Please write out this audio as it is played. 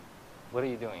What are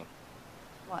you doing?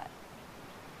 What?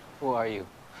 Who are you?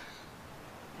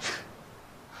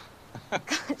 God,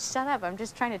 shut up. I'm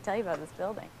just trying to tell you about this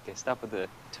building. Okay, stop with the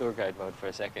tour guide mode for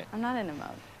a second. I'm not in a mode.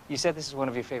 You said this is one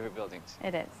of your favorite buildings.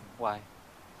 It is. Why?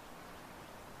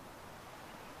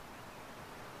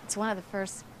 It's one of the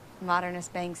first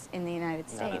modernist banks in the United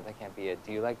States. No, that can't be it.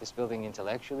 Do you like this building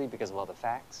intellectually because of all the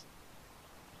facts?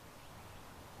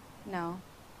 No.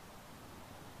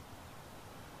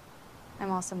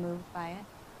 I'm also moved by it.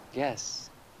 Yes.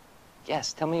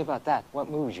 Yes, tell me about that. What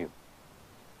moves you?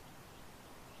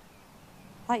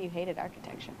 I thought you hated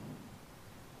architecture.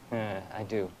 I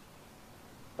do.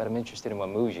 But I'm interested in what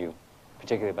moves you,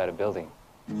 particularly about a building.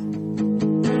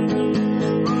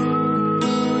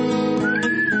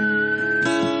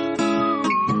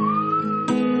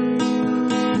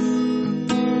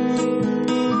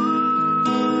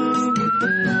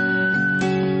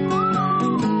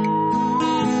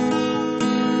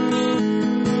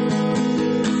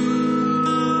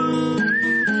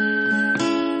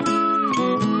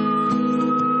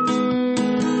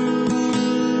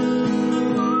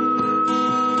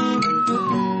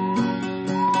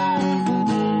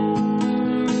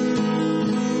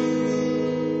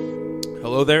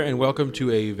 Hello there, and welcome to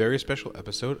a very special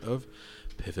episode of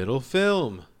Pivotal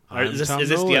Film. Is this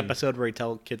the episode where you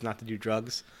tell kids not to do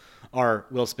drugs? Or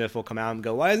Will Smith will come out and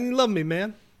go, "Why doesn't he love me,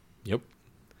 man?" Yep.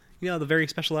 You know, the very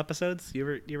special episodes? You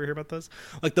ever hear about those?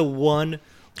 Like the one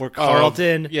where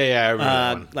Carlton I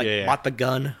remember that one. bought the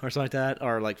gun or something like that.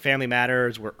 Or like Family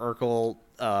Matters where Urkel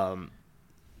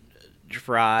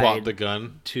tried Bought the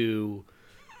gun to,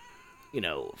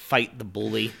 fight the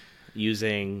bully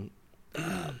using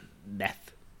meth.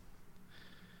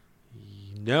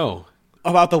 No.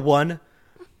 About the one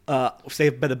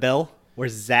Saved by the Bell where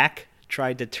Zach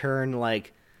tried to turn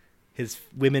like his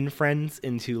women friends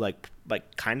into like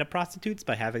kind of prostitutes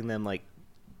by having them like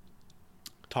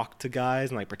talk to guys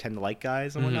and like pretend to like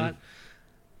guys and whatnot.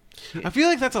 I feel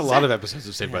like that's a lot of episodes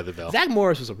of Saved by the Bell. Zach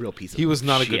Morris was a real piece of He was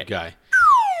not shit. a good guy.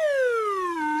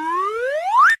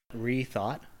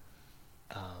 Rethought.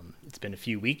 It's been a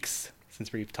few weeks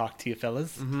since we've talked to you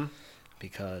fellas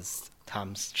because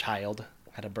Tom's child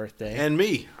had a birthday. And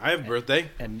me. I have a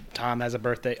birthday. And Tom has a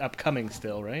birthday upcoming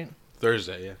still, right?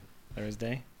 Thursday, yeah.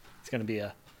 Thursday. He's going to be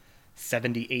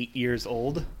 78 years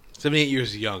old. 78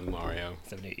 years young, Mario.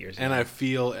 78 years And young. I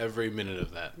feel every minute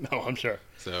of that. No, I'm sure.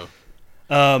 So,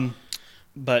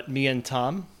 But me and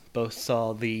Tom both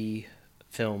saw the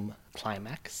film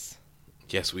Climax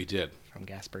yes, we did. from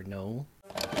Gaspar Noé.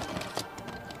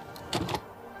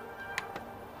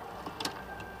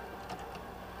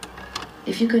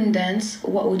 If you couldn't dance,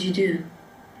 what would you do?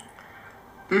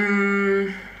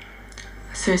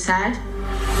 Suicide?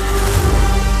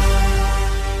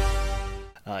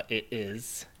 It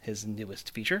is his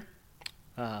newest feature,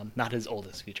 not his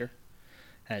oldest feature,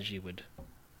 as you would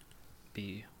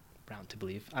be bound to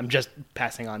believe. I'm just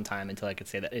passing on time until I could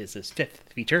say that it is his fifth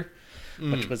feature,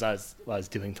 which was what I was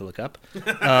doing to look up.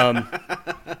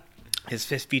 His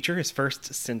fifth feature, his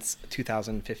first since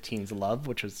 2015's Love,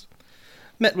 which was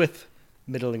met with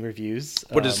middling reviews.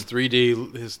 What is his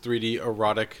 3D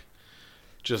erotic,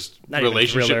 just Not even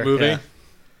relationship thriller, movie? yeah.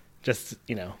 Just,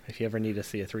 if you ever need to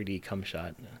see a 3D cum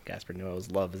shot, Gaspar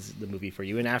Noé's Love is the movie for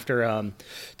you. And after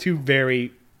two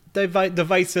very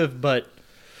divisive but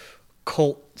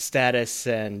cult status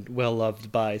and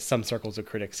well-loved by some circles of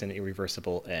critics and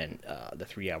Irreversible and the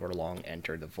 3-hour-long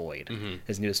Enter the Void.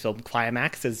 His newest film,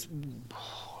 Climax, is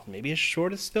maybe his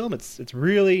shortest film. It's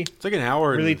really... It's like an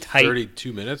hour really and tight.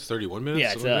 32 minutes, 31 minutes?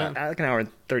 Yeah, it's something like that? like an hour and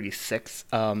 36.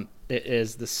 It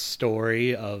is the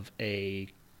story of a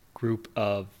group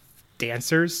of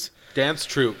dancers. Dance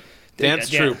troupe. Dance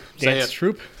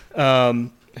troupe.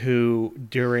 Who,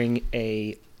 during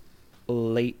a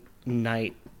late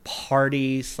night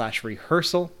party /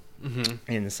 rehearsal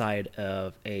inside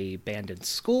of a abandoned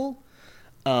school,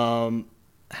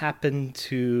 happened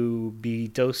to be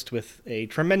dosed with a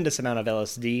tremendous amount of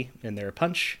LSD in their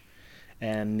punch,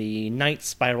 and the night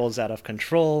spirals out of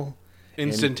control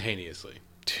Instantaneously.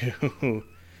 to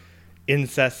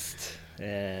incest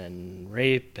and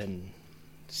rape and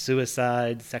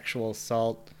suicide, sexual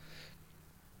assault,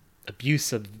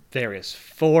 abuse of various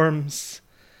forms.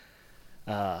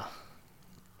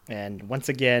 And once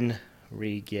again,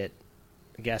 we get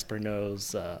Gaspar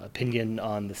Noé's opinion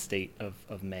on the state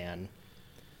of man,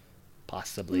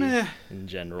 possibly in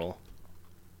general.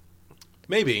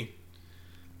 Maybe.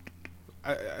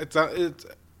 I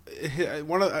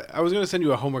was going to send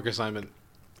you a homework assignment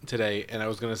today, and I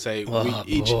was going to say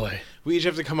we each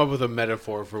have to come up with a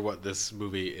metaphor for what this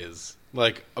movie is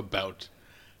about.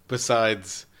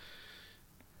 Besides,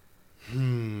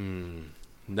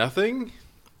 nothing.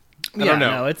 I don't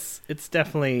know. No, it's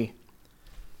definitely,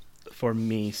 for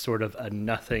me, sort of a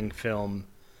nothing film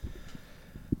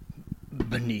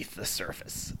beneath the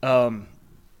surface.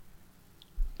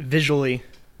 Visually,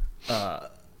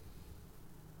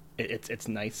 it's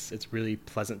nice. It's really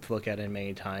pleasant to look at in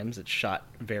many times. It's shot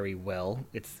very well.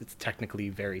 It's technically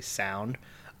very sound.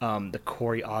 The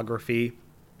choreography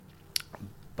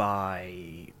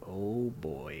by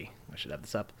I should have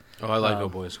this up. Oh, I like Oh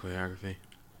Boy's choreography.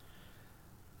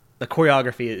 The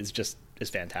choreography is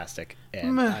fantastic,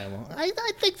 and I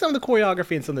think some of the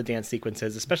choreography and some of the dance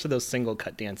sequences, especially those single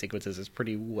cut dance sequences, is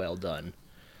pretty well done.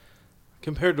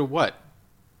 Compared to what?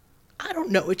 I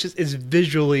don't know. It just is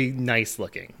visually nice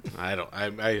looking. I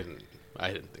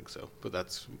didn't think so, but I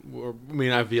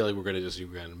feel like we're going to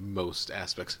disagree on most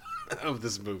aspects of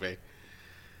this movie.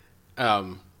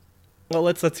 Well,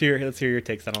 let's hear your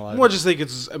takes on a lot of it. Just think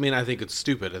I think it's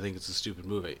stupid. I think it's a stupid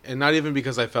movie, and not even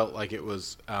because I felt like it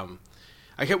was.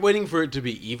 I kept waiting for it to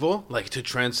be evil, like to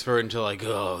transfer into like,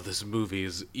 oh, this movie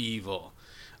is evil,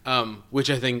 which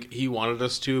I think he wanted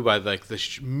us to by like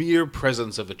the mere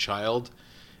presence of a child,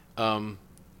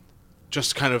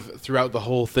 just kind of throughout the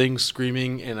whole thing,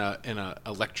 screaming in a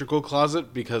electrical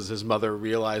closet because his mother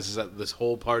realizes that this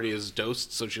whole party is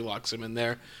dosed, so she locks him in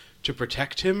there to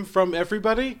protect him from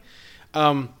everybody.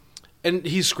 And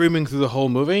he's screaming through the whole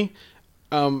movie.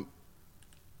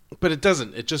 But it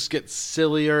doesn't. It just gets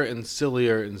sillier and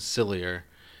sillier and sillier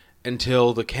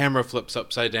until the camera flips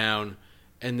upside down,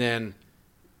 and then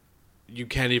you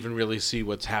can't even really see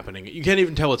what's happening. You can't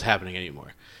even tell what's happening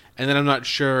anymore. And then I'm not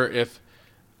sure if...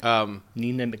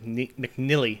 Nina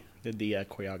McNilly did the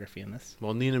choreography in this.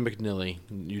 Well, Nina McNilly,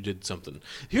 you did something.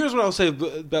 Here's what I'll say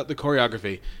about the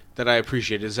choreography that I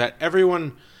appreciate, is that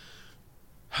everyone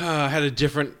had a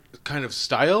different kind of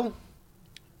style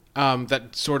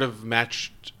that sort of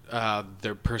matched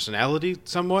their personality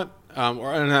somewhat.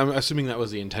 And I'm assuming that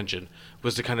was the intention,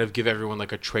 was to kind of give everyone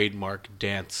like a trademark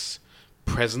dance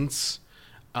presence.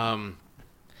 And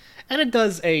it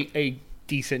does a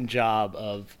decent job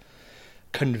of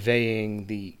conveying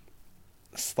the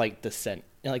slight descent.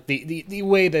 Like the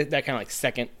way that kind of like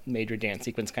second major dance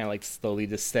sequence kind of like slowly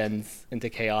descends into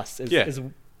chaos is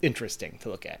interesting to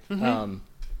look at. Mm-hmm.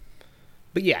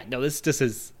 But yeah, no, this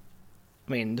is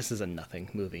a nothing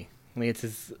movie. I mean, it's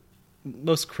his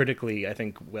most critically, I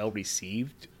think, well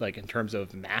received, like in terms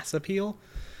of mass appeal,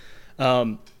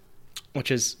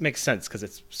 which makes sense because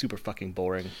it's super fucking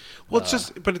boring. Well,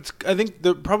 I think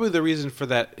probably the reason for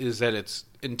that is that its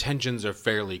intentions are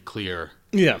fairly clear.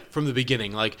 Yeah, from the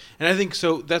beginning, and I think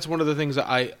so. That's one of the things that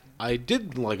I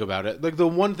did like about it. Like the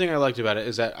one thing I liked about it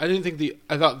is that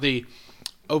I thought the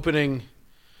opening,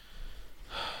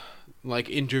 like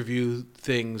interview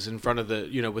things in front of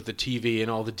the, with the TV and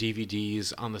all the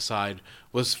DVDs on the side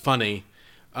was funny,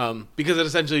 because it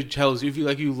essentially tells you,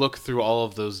 if you look through all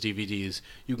of those DVDs,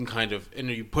 you can kind of, and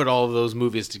you put all of those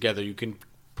movies together, you can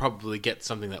probably get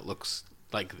something that looks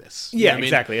like this. Yeah,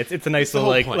 exactly. It's a nice little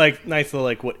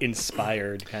what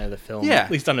inspired kind of the film. Yeah, at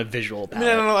least on a visual palette.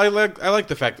 I don't know. I like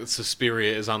the fact that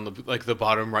Suspiria is on the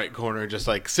bottom right corner, just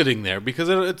like sitting there, because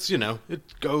it's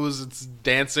it's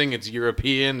dancing, it's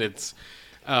European, it's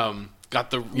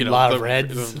got the lot of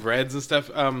reds, the reds and stuff.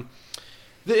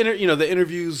 The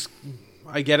interviews,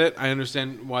 I get it. I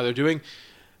understand why they're doing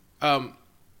that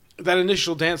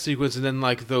initial dance sequence, and then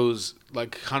like those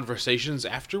like conversations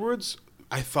afterwards.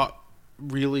 I thought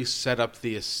really set up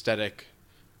the aesthetic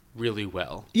really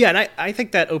well. Yeah, and I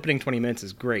think that opening 20 minutes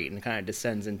is great, and it kind of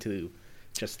descends into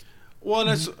just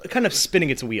kind of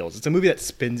spinning its wheels. It's a movie that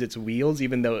spins its wheels,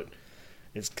 even though it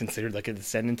is considered like a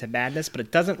descent into madness, but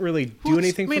it doesn't really do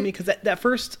anything for me, because that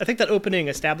first, I think that opening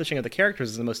establishing of the characters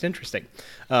is the most interesting.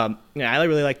 I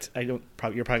really liked, you're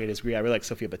probably going to disagree, I really like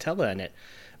Sofia Boutella in it,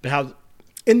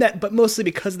 but mostly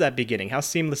because of that beginning, how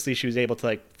seamlessly she was able to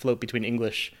like float between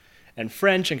English and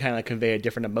French and kind of like convey a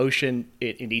different emotion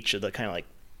in each of the kind of like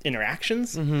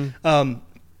interactions,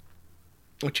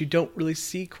 which you don't really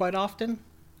see quite often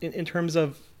in terms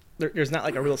of there's not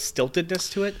like a real stiltedness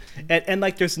to it, and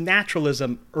like there's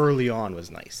naturalism early on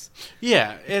was nice.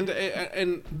 Yeah,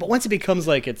 and but once it becomes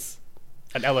like it's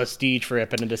an LSD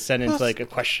trip and a descent into like a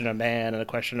question of man and a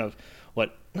question of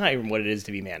not even what it is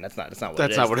to be man. That's not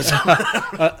what it is.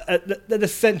 The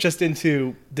descent just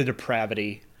into the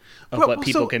depravity of what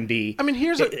people can be. I mean,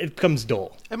 it becomes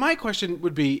dull. And my question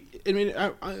would be,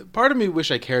 part of me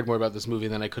wish I cared more about this movie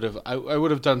than I could have. I would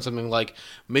have done something like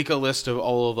make a list of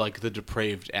all of like the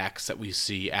depraved acts that we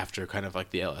see after kind of like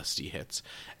the LSD hits,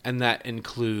 and that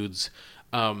includes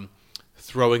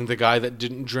throwing the guy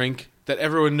that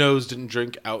everyone knows didn't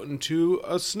drink out into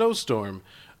a snowstorm,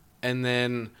 and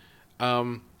then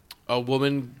a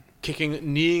woman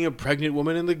kneeing a pregnant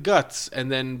woman in the guts,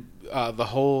 and then the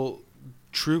whole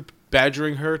troop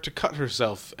badgering her to cut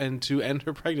herself and to end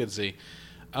her pregnancy.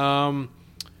 To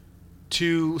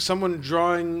someone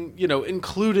drawing,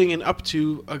 including and up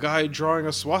to a guy drawing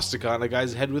a swastika on a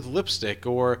guy's head with lipstick,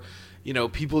 or,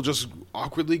 people just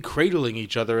awkwardly cradling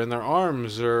each other in their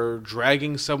arms, or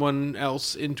dragging someone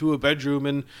else into a bedroom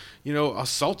and,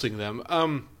 assaulting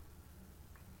them.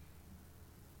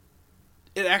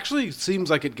 It actually seems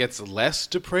like it gets less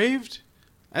depraved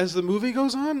as the movie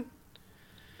goes on.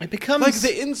 It becomes like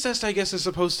the incest, I guess, is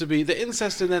supposed to be the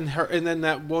incest, and then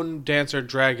that one dancer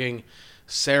dragging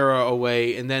Sarah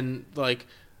away, and then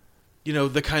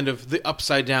the kind of the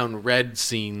upside down red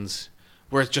scenes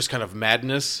where it's just kind of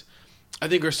madness. I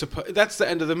think that's the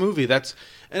end of the movie.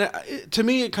 To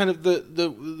me, it kind of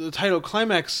the title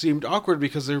climax seemed awkward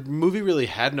because the movie really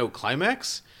had no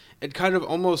climax. It kind of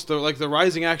almost like the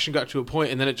rising action got to a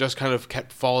point, and then it just kind of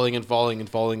kept falling and falling and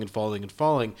falling and falling and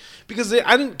falling because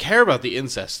I didn't care about the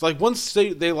incest. Like once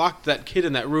they locked that kid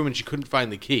in that room and she couldn't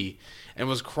find the key and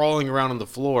was crawling around on the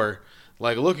floor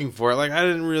like looking for it, like I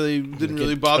didn't really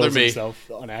bother me. Himself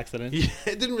on accident. Yeah,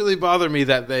 it didn't really bother me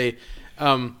that they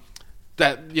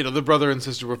the brother and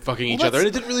sister were fucking each other, and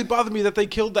it didn't really bother me that they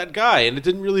killed that guy, and it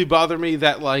didn't really bother me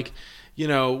that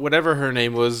whatever her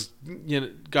name was,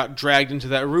 got dragged into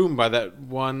that room by that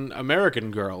one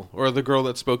American girl, or the girl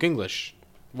that spoke English.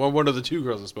 One of the two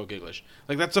girls that spoke English.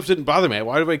 Like, that stuff didn't bother me.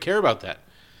 Why do I care about that?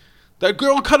 That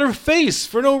girl cut her face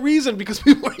for no reason because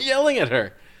people were yelling at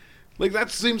her. Like, that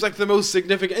seems like the most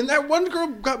significant. And that one girl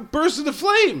got burst into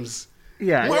flames.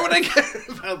 Yeah. Why would I care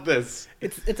about this?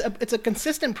 It's a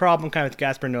consistent problem kind of with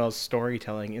Gaspar Noé's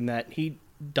storytelling in that he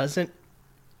doesn't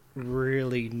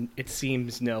really, it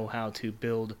seems, know how to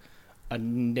build a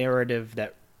narrative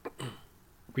that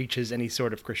reaches any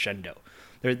sort of crescendo.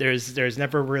 There's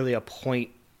never really a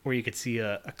point where you could see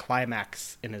a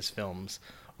climax in his films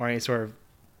or any sort of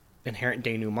inherent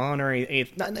denouement or anything.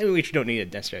 Not which you don't need a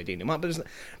necessarily denouement, but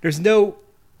there's no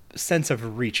sense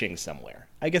of reaching somewhere.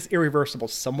 I guess Irreversible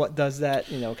somewhat does that.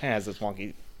 Kind of has this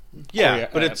wonky,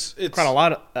 but it's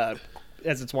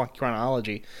as its wonky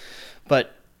chronology,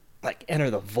 but. Like Enter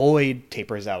the Void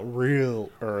tapers out real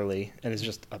early, and it's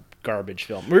just a garbage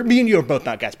film. Me and you are both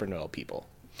not Gaspar Noé people.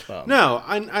 No,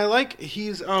 I like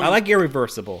I like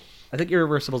Irreversible. I think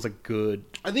Irreversible is a good.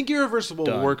 I think Irreversible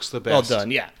works the best. Well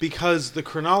done, yeah. Because the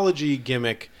chronology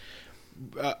gimmick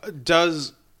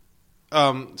does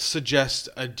suggest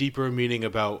a deeper meaning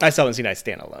about. I still haven't seen I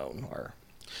Stand Alone, or.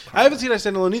 I haven't seen I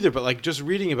Stand Alone either, but just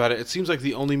reading about it, it seems like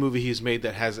the only movie he's made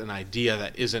that has an idea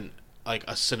that isn't like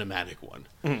a cinematic one.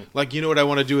 Mm-hmm. Like, what I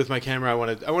want to do with my camera? I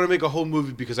want to make a whole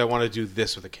movie because I want to do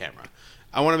this with a camera.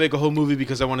 I want to make a whole movie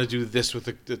because I want to do this with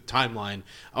the timeline.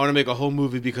 I want to make a whole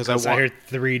movie because I hear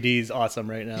 3D's awesome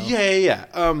right now. Yeah.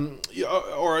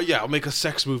 I'll make a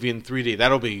sex movie in 3D.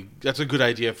 That's a good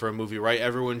idea for a movie, right?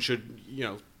 Everyone should,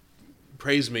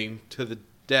 praise me to the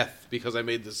death because I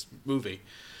made this movie.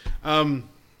 I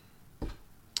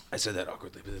said that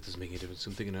awkwardly, but that doesn't make any difference.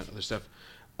 I'm thinking of other stuff.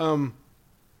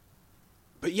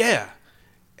 But yeah,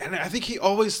 and I think he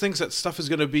always thinks that stuff is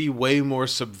going to be way more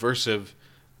subversive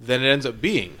than it ends up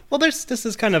being. Well, this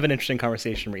is kind of an interesting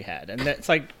conversation we had, and it's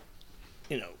like,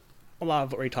 a lot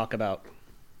of what we talk about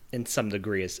in some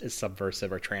degree is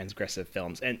subversive or transgressive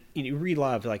films, and you read a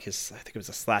lot of like his, I think it was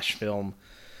a Slash Film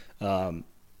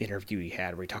interview he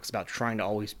had where he talks about trying to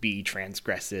always be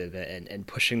transgressive and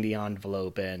pushing the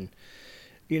envelope and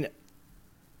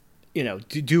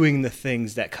doing the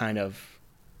things that kind of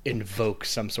invoke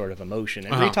some sort of emotion.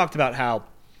 And we talked about how,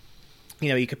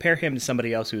 you compare him to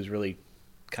somebody else who's really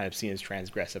kind of seen as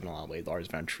transgressive in a lot of ways, Lars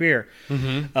von Trier,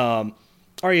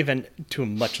 or even to a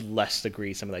much less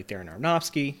degree, somebody like Darren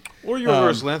Aronofsky. Or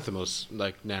Yorgos Lanthimos,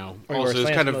 now. Also is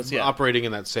kind of operating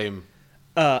in that same...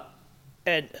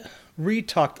 And I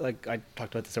talked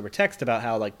about this over text about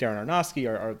how, like, Darren Aronofsky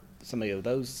or somebody of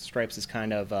those stripes is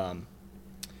kind of...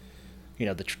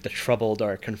 the troubled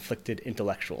or conflicted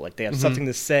intellectual. Like, they have something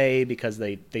to say because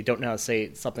they don't know how to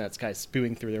say something that's kind of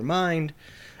spewing through their mind,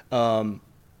 and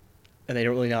they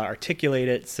don't really know how to articulate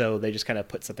it, so they just kind of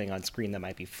put something on screen that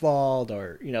might be flawed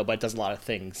or, but it does a lot of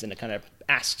things, and it kind of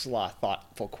asks a lot of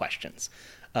thoughtful questions.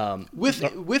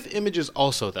 With images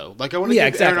also, though. Like, I want to give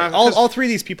exactly. All three of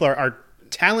these people are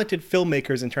talented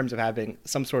filmmakers in terms of having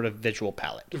some sort of visual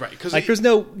palette. Right. There's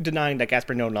no denying that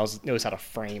Gaspar Noé knows how to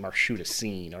frame or shoot a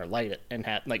scene or light it and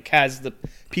has the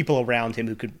people around him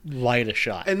who could light a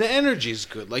shot. And the energy's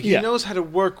good. Like, he knows how to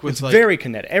work with... It's very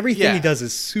kinetic. Everything he does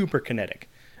is super kinetic.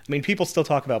 mean, people still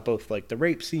talk about both like the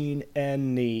rape scene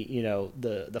and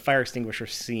the fire extinguisher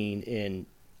scene in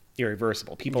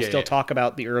Irreversible. People still talk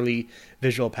about the early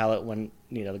visual palette when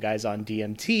the guy's on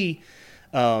DMT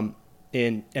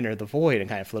in Enter the Void and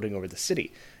kind of floating over the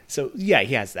city. So yeah,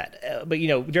 he has that. But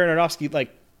Darren Aronofsky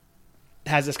like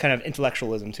has this kind of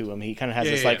intellectualism to him. He kind of has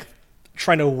this like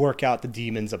trying to work out the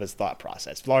demons of his thought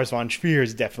process. Lars von Trier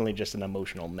is definitely just an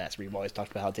emotional mess. We've always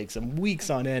talked about how it takes him weeks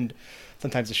on end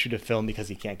sometimes to shoot a film because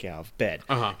he can't get out of bed.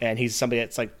 And he's somebody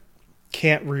that's like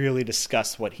can't really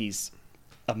discuss what he's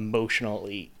the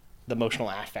emotional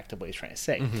aspect of what he's trying to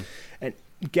say. And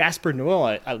Gaspar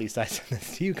Noé, at least I said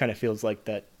this to you, kind of feels like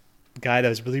that guy that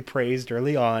was really praised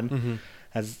early on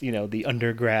as the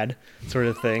undergrad sort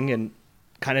of thing, and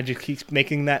kind of just keeps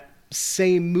making that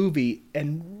same movie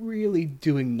and really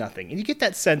doing nothing. And you get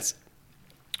that sense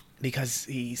because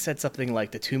he said something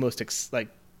like the two most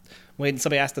when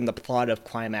somebody asked him the plot of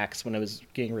Climax when it was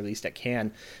getting released at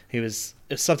Cannes, it was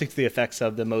something to the effects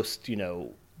of the most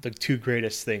the two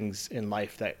greatest things in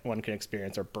life that one can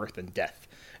experience are birth and death.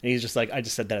 And he's just like, I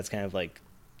just said that it's kind of like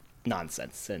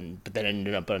nonsense, but then it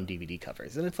ended up on DVD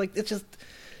covers. And it's like,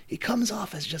 he comes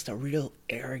off as just a real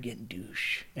arrogant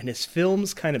douche. And his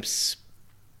films kind of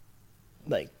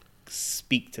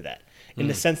speak to that in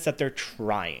the sense that they're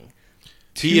trying.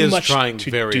 He is trying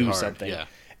very hard. Something. Yeah.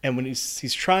 And when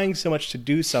he's trying so much to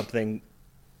do something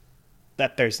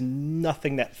that there's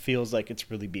nothing that feels like it's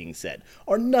really being said,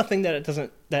 or nothing that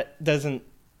doesn't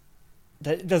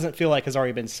feel like has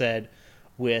already been said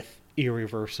with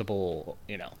Irreversible,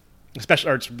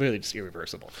 especially, or it's really just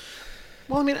Irreversible.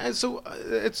 Well, I mean, so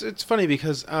it's funny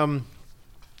because I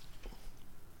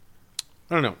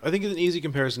don't know. I think an easy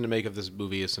comparison to make of this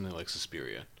movie is something like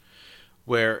Suspiria,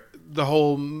 where the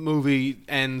whole movie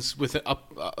ends with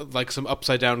like some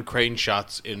upside down crane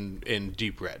shots in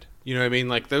deep red. You know what I mean?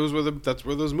 Like that's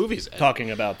where those movies end. Talking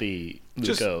about the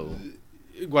Luca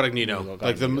Guadagnino,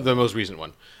 like the most recent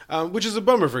one, which is a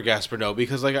bummer for Gaspar Noé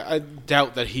because like I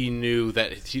doubt that he knew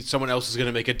that someone else was going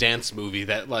to make a dance movie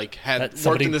that like had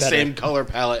worked in the same color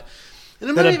palette.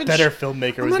 And I'm that not a even better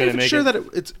filmmaker was going to make sure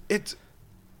it. That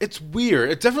it's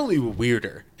weird. It's definitely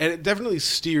weirder, and it definitely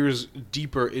steers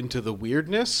deeper into the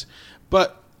weirdness.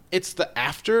 But it's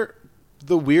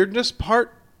the weirdness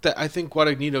part that I think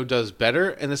Guadagnino does better,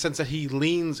 in the sense that he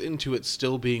leans into it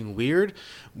still being weird,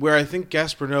 where I think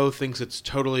Gaspar Noé thinks it's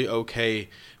totally okay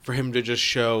for him to just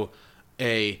show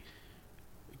a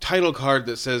title card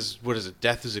that says, what is it,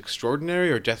 Death is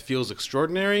Extraordinary, or Death Feels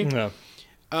Extraordinary? No.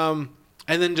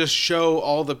 And then just show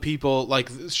all the people, like,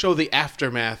 show the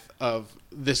aftermath of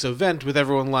this event with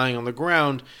everyone lying on the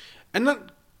ground, and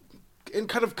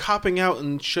kind of copping out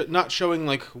and not showing,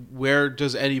 like, where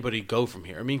does anybody go from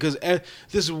here. I mean, because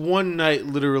this one night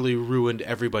literally ruined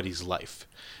everybody's life.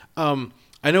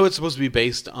 I know it's supposed to be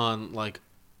based on, like,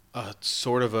 a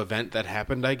sort of event that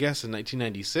happened, I guess, in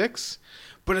 1996.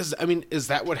 But, is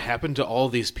that what happened to all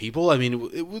these people? I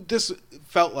mean, this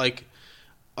felt like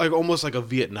almost like a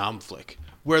Vietnam flick,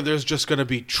 where there's just going to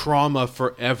be trauma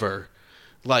forever,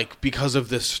 like, because of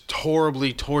this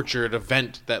horribly tortured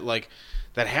event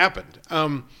that happened.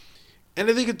 And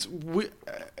I think it's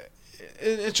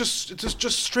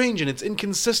just strange, and it's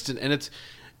inconsistent, and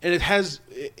it has,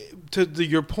 to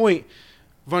your point,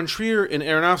 Von Trier and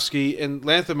Aronofsky and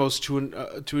Lanthimos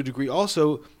to a degree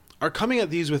also are coming at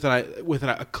these with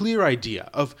a clear idea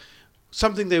of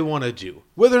something they want to do.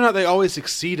 Whether or not they always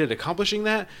succeed at accomplishing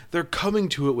that, they're coming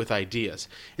to it with ideas.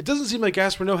 It doesn't seem like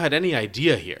Gaspar Noé had any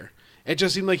idea here. It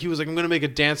just seemed like he was like, I'm going to make a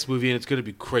dance movie and it's going to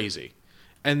be crazy.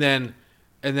 And then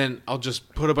I'll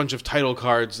just put a bunch of title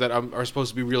cards that are supposed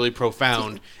to be really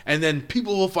profound, and then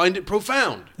people will find it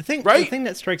profound. The thing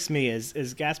that strikes me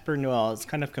is Gaspar Noé is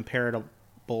kind of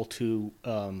comparable to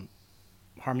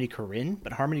Harmony Korine,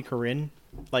 but Harmony Korine,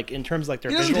 like, in terms of, like, their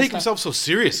visual he doesn't take style, himself so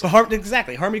seriously.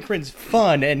 Exactly. Harmony Korine's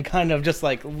fun and kind of just,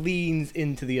 like, leans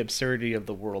into the absurdity of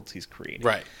the worlds he's creating.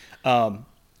 Right. I'm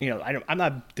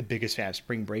not the biggest fan of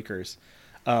Spring Breakers,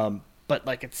 but,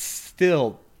 like, it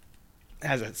still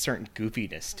has a certain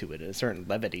goofiness to it, a certain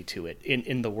levity to it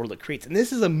in the world it creates. And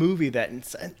this is a movie that,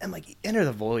 and like, Enter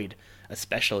the Void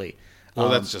especially. Well,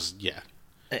 that's just, yeah.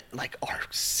 Like, are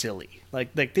silly.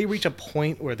 Like they reach a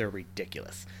point where they're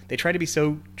ridiculous. They try to be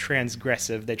so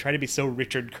transgressive. They try to be so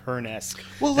Richard Kern-esque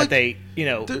that they,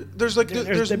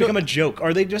 they become a joke,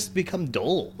 or they just become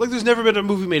dull. Like, there's never been a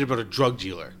movie made about a drug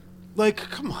dealer. Like,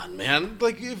 come on, man.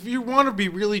 Like, if you want to be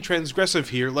really transgressive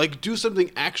here, like, do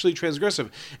something actually transgressive.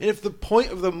 And if the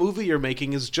point of the movie you're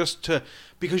making is just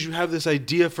because you have this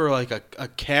idea for, like, a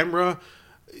camera,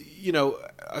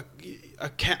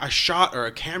 a shot or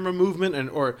a camera movement,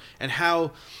 and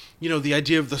how the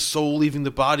idea of the soul leaving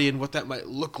the body and what that might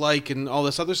look like and all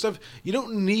this other stuff. You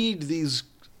don't need these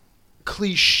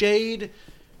cliched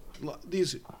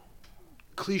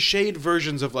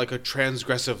versions of like a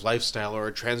transgressive lifestyle or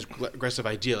a transgressive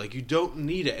idea. Like, you don't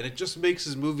need it, and it just makes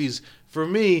his movies, for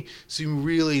me, seem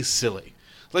really silly.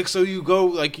 Like, so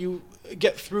you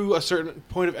get through a certain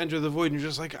point of Enter the Void and you're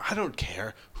just like, I don't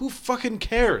care. Who fucking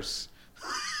cares?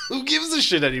 Who gives a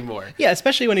shit anymore? Yeah,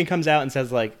 especially when he comes out and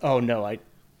says like, oh no,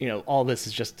 all this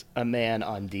is just a man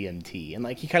on DMT. And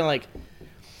like, he kind of like,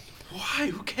 why?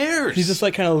 Who cares? He's just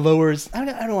like kind of lowers. I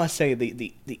don't want to say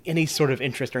the any sort of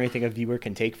interest or anything a viewer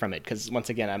can take from it, because once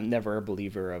again, I'm never a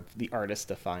believer of the artist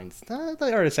defines.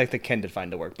 The artist, I think, can define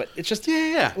the work, but it's just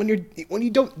when you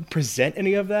don't present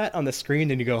any of that on the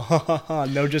screen and you go, ha ha ha,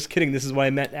 no, just kidding, this is what I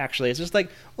meant actually. It's just like,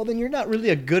 well, then you're not really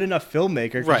a good enough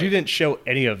filmmaker because you didn't show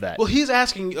any of that. Well, he's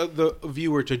asking the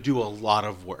viewer to do a lot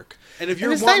of work, and if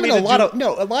you're it's not even a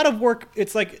lot of work.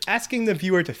 It's like asking the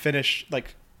viewer to finish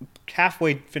like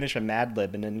halfway finish a Mad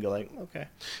Lib and then go like, okay.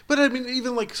 But I mean,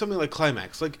 even like something like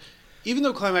Climax, like even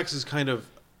though Climax is kind of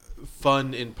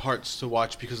fun in parts to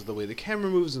watch because of the way the camera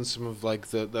moves and some of like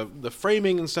the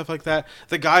framing and stuff like that,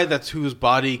 the guy whose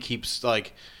body keeps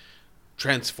like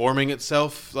transforming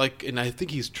itself, like, and I think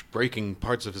he's breaking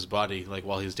parts of his body like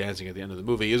while he's dancing at the end of the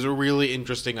movie, is a really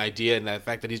interesting idea, and that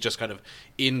fact that he's just kind of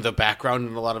in the background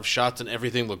in a lot of shots and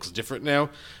everything looks different now.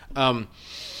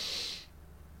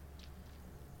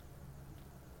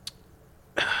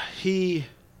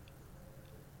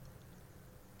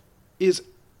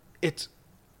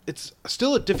 It's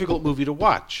still a difficult movie to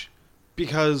watch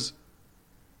because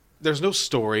there's no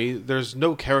story, there's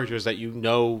no characters that you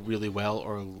know really well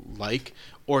or like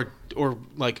or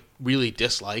like really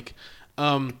dislike.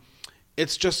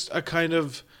 It's just a kind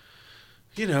of,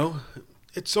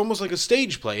 it's almost like a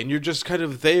stage play, and you're just kind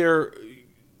of there.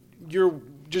 You're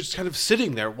just kind of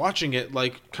sitting there watching it,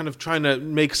 like kind of trying to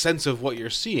make sense of what you're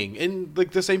seeing. And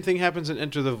like the same thing happens in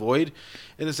Enter the Void,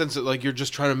 in the sense that like you're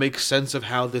just trying to make sense of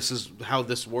how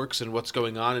this works and what's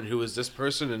going on and who is this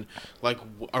person, and like,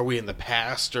 are we in the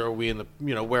past or are we in the,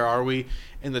 where are we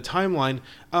in the timeline?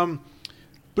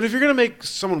 But if you're gonna make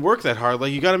someone work that hard,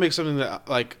 like, you got to make something that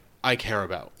like I care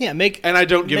about. Yeah, I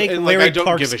don't give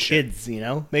a shit. Kids,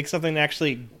 make something that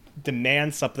actually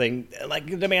demand something, like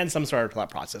demand some sort of plot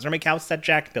process, or make House That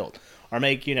Jack Built, or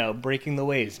make Breaking the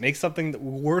Waves, make something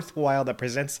worthwhile that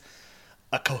presents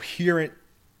a coherent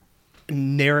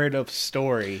narrative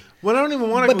story. Well, I don't even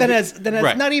want to. But then as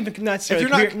not even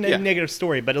necessarily negative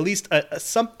story, but at least a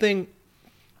something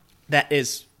that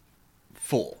is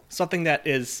full, something that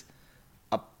is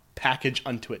a package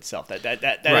unto itself.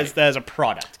 That is a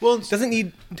product. Well, it doesn't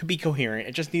need to be coherent.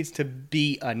 It just needs to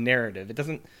be a narrative. It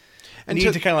doesn't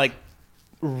need to kind of like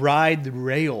ride the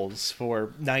rails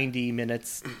for 90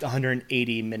 minutes,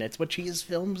 180 minutes, which his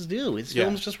films do. His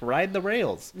films just ride the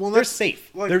rails. Well, they're safe.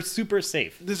 Like, they're super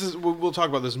safe. We'll talk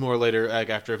about this more later, like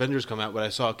after Avengers come out, but I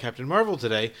saw Captain Marvel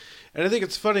today, and I think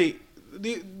it's funny.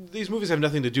 These movies have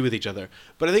nothing to do with each other,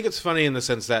 but I think it's funny in the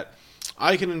sense that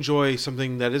I can enjoy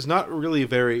something that is not really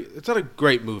it's not a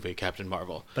great movie, Captain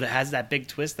Marvel. But it has that big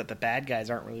twist that the bad guys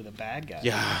aren't really the bad guys.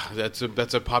 Yeah, that's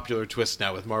a popular twist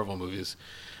now with Marvel movies.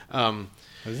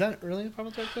 Is that really a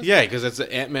popular twist? Yeah, because it's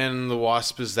Ant-Man and the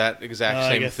Wasp is that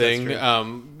exact same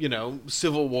thing.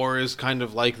 Civil War is kind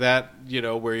of like that,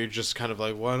 where you're just kind of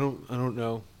like, well, I don't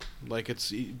know. Like,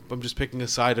 I'm just picking a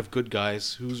side of good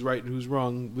guys. Who's right and who's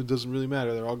wrong? It doesn't really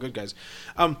matter. They're all good guys.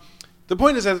 The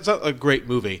point is that it's not a great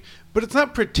movie, but it's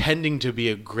not pretending to be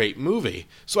a great movie.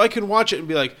 So I can watch it and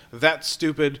be like, that's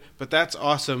stupid, but that's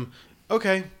awesome.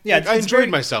 Okay. Yeah, I enjoyed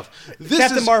myself.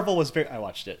 Captain Marvel was very... I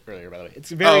watched it earlier, by the way. It's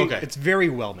very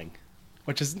whelming,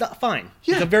 which is not fine.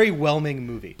 Yeah. It's a very whelming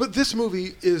movie. But this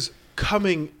movie is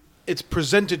coming... It's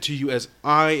presented to you as,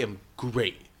 I am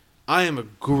great. I am a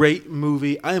great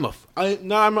movie. I'm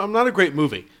not a great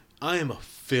movie. I am a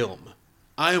film.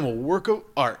 I am a work of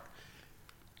art.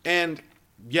 And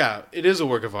yeah, it is a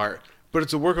work of art, but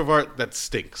it's a work of art that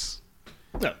stinks.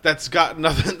 No. That's got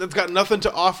nothing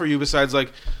to offer you besides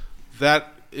like,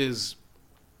 that is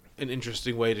an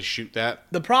interesting way to shoot that.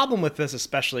 The problem with this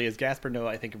especially is Gaspar Noé,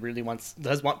 I think, really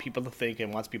does want people to think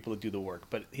and wants people to do the work,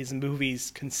 but his movies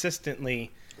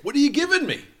consistently... What are you giving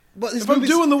me? Well, if I'm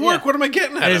doing the work, what am I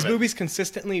getting out of it? His movies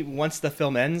consistently, once the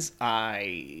film ends,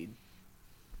 I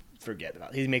forget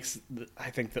about it. He makes,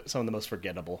 I think, some of the most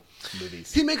forgettable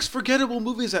movies. He makes forgettable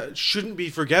movies that shouldn't be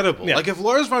forgettable. Yeah. Like if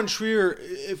Lars von Trier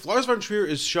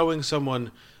is showing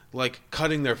someone like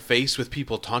cutting their face with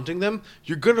people taunting them,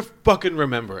 you're gonna fucking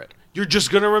remember it. You're just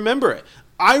gonna remember it.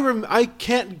 I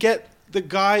can't get the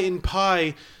guy in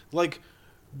Pi like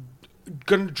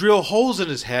gonna drill holes in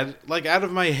his head, like out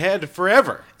of my head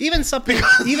forever. Even something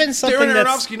Darren that's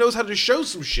Aronofsky knows how to show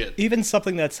some shit. even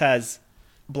something that has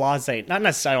blase, not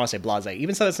necessarily, I don't want to say blase,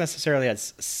 even something that's necessarily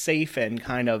as safe and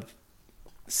kind of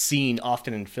seen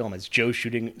often in film as Joe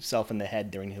shooting himself in the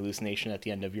head during hallucination at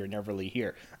the end of You're Never Really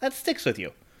Here. That sticks with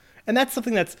you. And that's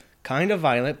something that's kind of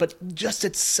violent, but just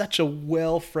it's such a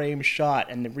well-framed shot,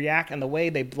 and the way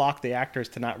they block the actors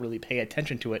to not really pay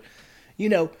attention to it, you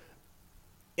know,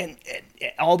 and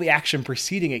all the action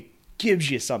preceding it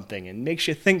gives you something and makes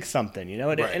you think something, you know,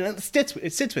 and it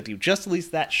sits with you. Just at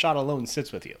least that shot alone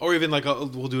sits with you. Or even like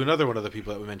we'll do another one of the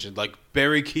people that we mentioned, like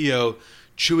Barry Keogh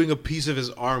chewing a piece of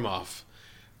his arm off,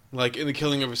 like in The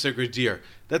Killing of a Sacred Deer.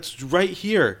 That's right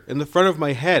here in the front of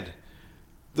my head.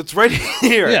 That's right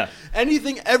here. Yeah.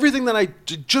 Everything that I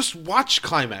just watched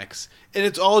Climax, and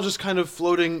it's all just kind of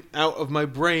floating out of my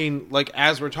brain, like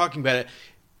as we're talking about it.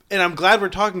 And I'm glad we're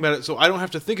talking about it, so I don't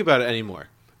have to think about it anymore,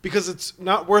 because it's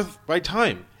not worth my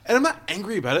time. And I'm not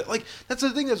angry about it. Like, that's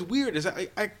the thing that's weird, is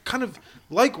I kind of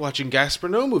like watching Gaspar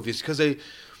Noé movies, because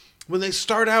when they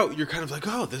start out, you're kind of like,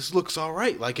 oh, this looks all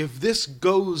right. Like, if this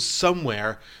goes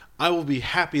somewhere, I will be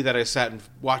happy that I sat and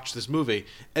watched this movie.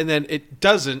 And then it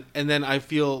doesn't, and then I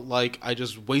feel like I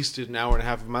just wasted an hour and a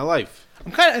half of my life.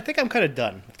 I think I'm kind of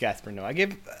done with Gaspar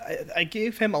Noé. I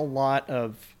gave him a lot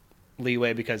of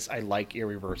leeway because I like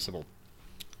Irreversible.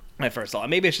 When I first saw it.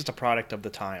 Maybe it's just a product of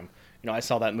the time. You know, I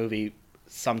saw that movie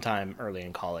sometime early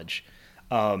in college.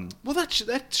 Well,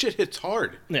 that shit hits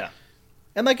hard. Yeah,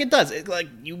 and like it does.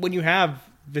 When you have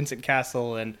Vincent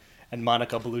Cassel and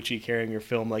Monica Bellucci carrying your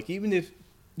film, like even if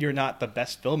you're not the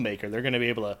best filmmaker, they're going to be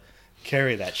able to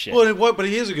carry that shit. Well, but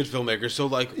he is a good filmmaker, so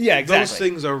like, yeah, exactly. Those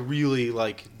things are really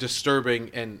like disturbing,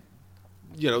 and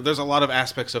you know, there's a lot of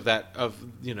aspects of that, of,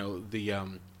 you know, the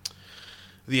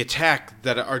attack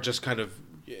that are just kind of,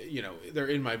 you know, they're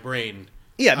in my brain.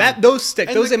 Yeah, those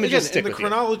images stick with you. The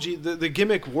chronology, the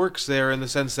gimmick works there in the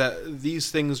sense that these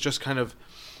things just kind of,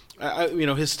 you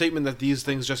know, his statement that these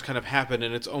things just kind of happen,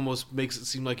 and it almost makes it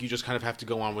seem like you just kind of have to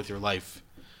go on with your life.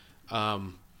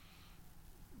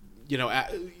 You know,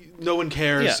 no one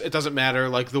cares. Yeah. It doesn't matter.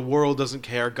 Like, the world doesn't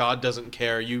care. God doesn't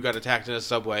care. You got attacked in a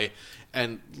subway,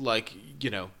 and like, you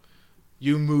know,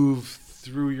 you move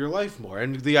through your life more.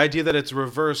 And the idea that it's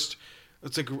reversed,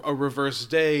 it's like a reverse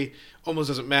day, almost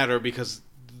doesn't matter, because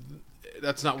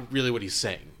that's not really what he's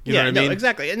saying. You know what I mean? No,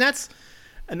 exactly.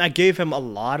 And I gave him a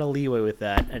lot of leeway with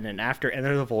that. And then after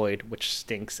Enter the Void, which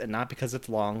stinks, and not because it's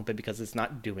long, but because it's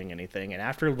not doing anything. And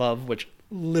after Love, which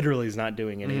literally is not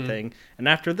doing anything. Mm-hmm. And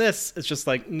after this, it's just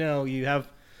like, no, you have,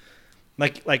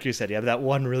 like you said, you have that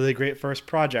one really great first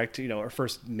project, you know, or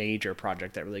first major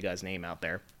project that really got his name out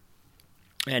there.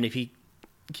 And if you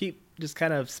keep just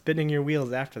kind of spinning your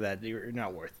wheels after that, you're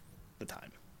not worth the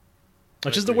time.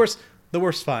 Which is the worst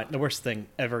thing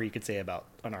ever you could say about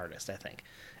an artist, I think,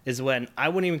 is when I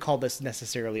wouldn't even call this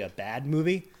necessarily a bad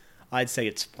movie. I'd say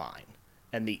it's fine.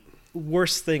 And the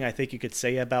worst thing I think you could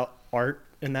say about art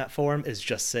in that form is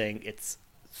just saying it's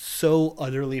so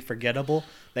utterly forgettable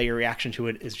that your reaction to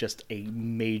it is just a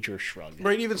major shrug.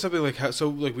 Right, even something like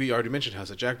like we already mentioned House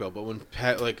at Jack Bell, but when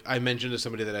I mentioned to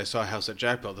somebody that I saw House at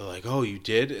Jack Bell, they're like, "Oh, you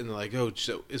did?" And they're like, "Oh,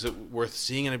 so is it worth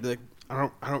seeing?" And I'd be like, I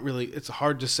don't really. It's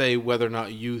hard to say whether or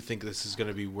not you think this is going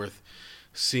to be worth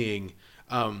seeing.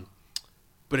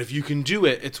 But if you can do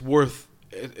it, it's worth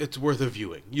a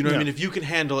viewing. You know what I mean? If you can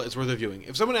handle it, it's worth a viewing.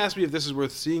 If someone asked me if this is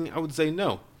worth seeing, I would say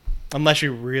no. Unless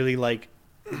you really like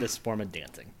this form of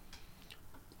dancing.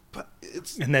 But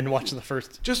and then watch the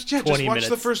first just 20 watch minutes.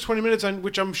 the first 20 minutes,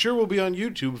 which I'm sure will be on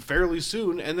YouTube fairly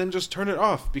soon, and then just turn it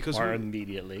off or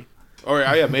immediately. Or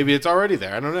yeah, maybe it's already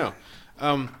there. I don't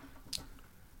know.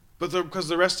 But because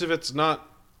the rest of it's not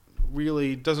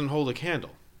really doesn't hold a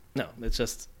candle. No,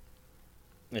 it's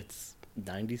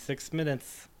 96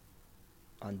 minutes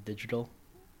on digital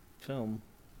film.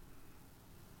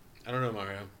 I don't know,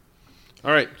 Mario.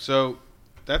 All right, so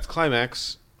that's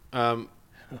Climax.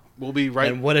 We'll be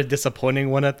right. And what a disappointing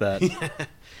one at that.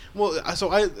 Well,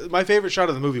 my favorite shot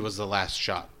of the movie was the last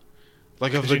shot,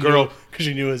 like of the girl, because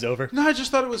you knew it was over. No, I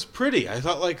just thought it was pretty. I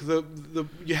thought like the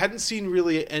you hadn't seen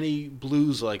really any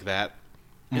blues like that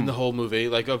in the whole movie,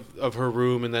 like of her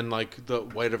room, and then like the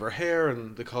white of her hair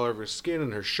and the color of her skin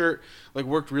and her shirt, like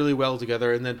worked really well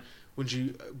together. And then when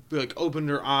she like opened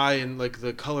her eye and like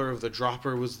the color of the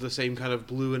dropper was the same kind of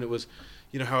blue, and it was,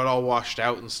 you know, how it all washed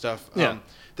out and stuff. Yeah.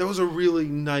 That was a really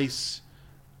nice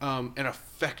and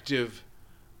effective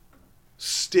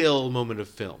still moment of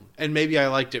film. And maybe I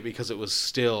liked it because it was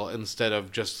still instead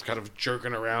of just kind of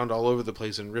jerking around all over the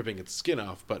place and ripping its skin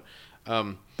off. But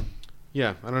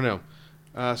yeah, I don't know.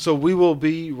 So we will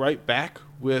be right back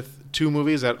with two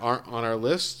movies that aren't on our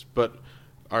list, but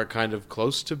are kind of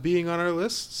close to being on our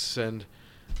lists. And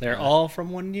They're all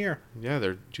from one year. yeah,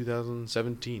 they're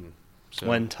 2017. So.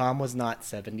 When Tom was not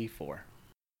 74.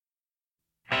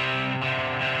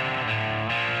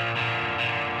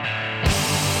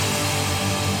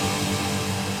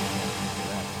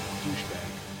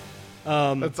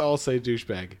 Douchebag. Let's all say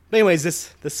douchebag. But anyways,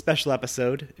 this special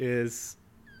episode is,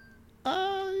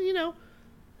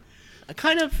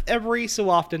 kind of every so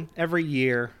often, every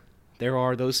year, there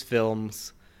are those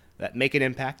films that make an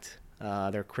impact.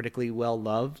 They're critically well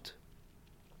loved.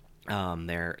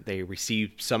 They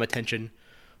receive some attention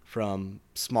from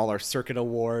smaller circuit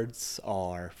awards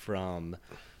or from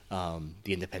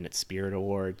the Independent Spirit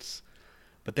Awards.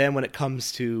 But then when it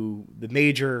comes to the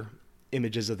major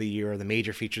images of the year or the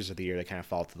major features of the year, they kind of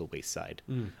fall to the wayside.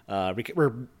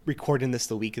 We're recording this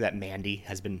the week that Mandy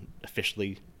has been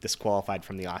officially disqualified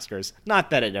from the Oscars.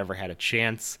 Not that it ever had a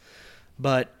chance,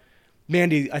 but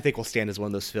Mandy, I think, will stand as one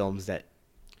of those films that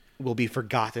will be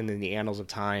forgotten in the annals of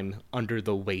time under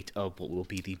the weight of what will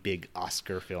be the big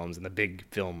Oscar films and the big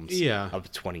films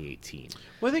of 2018.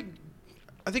 Well,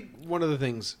 I think one of the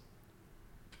things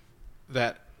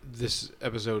that this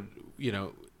episode,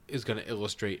 is going to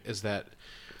illustrate is that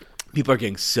people are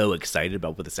getting so excited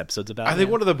about what this episode's about. I think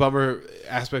one of the bummer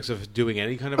aspects of doing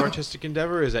any kind of artistic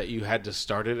endeavor is that you had to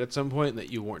start it at some point and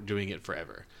that you weren't doing it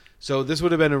forever. So this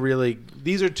would have been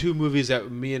these are two movies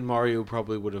that me and Mario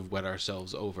probably would have wet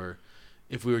ourselves over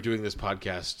if we were doing this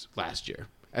podcast last year.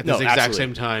 At this exact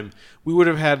same time, we would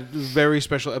have had very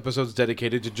special episodes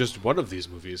dedicated to just one of these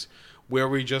movies where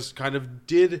we just kind of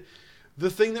did the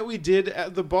thing that we did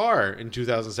at the bar in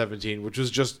 2017, which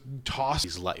was just toss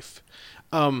his life.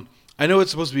 I know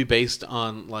it's supposed to be based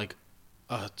on like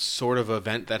a sort of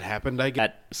event that happened, I guess.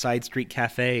 At Side Street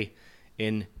Cafe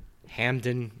in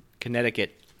Hamden,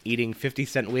 Connecticut, eating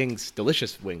 50-cent wings,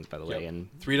 delicious wings, by the way, and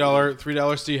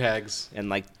 $3 sea hags, and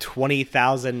like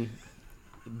 20,000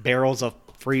 barrels of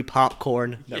free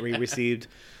popcorn that we received.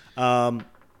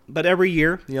 But every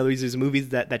year, these movies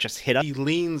that just hit us. He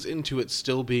leans into it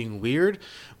still being weird,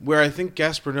 where I think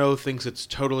Gasparneau thinks it's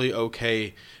totally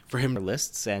okay for him.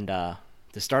 Lists, and to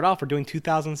start off, we're doing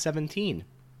 2017.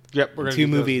 Yep, we're going to two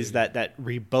movies that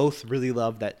we both really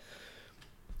love. That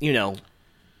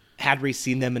had we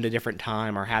seen them in a different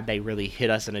time, or had they really hit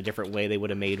us in a different way, they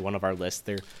would have made one of our lists.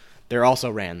 They're also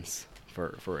rans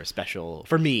for a special,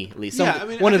 for me at least.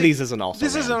 One of these is an also.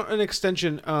 This is an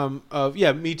extension of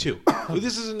me too.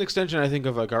 This is an extension, I think,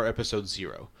 of like our episode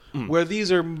 0, where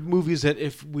these are movies that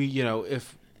if we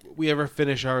ever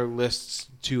finish our lists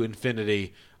to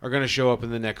infinity, are going to show up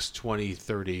in the next 20,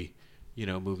 30,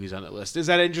 movies on the list. Is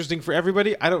that interesting for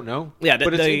everybody? I don't know. Yeah,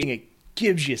 but it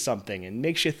gives you something and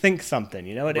makes you think something,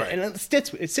 and it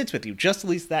sits with you. Just at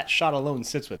least that shot alone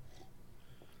sits with.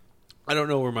 I don't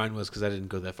know where mine was because I didn't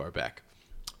go that far back.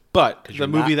 But the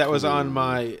movie that was on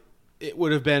it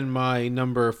would have been my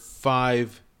number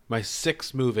 5, my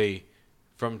 6th movie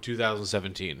from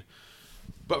 2017.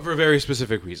 But for very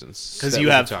specific reasons. Because you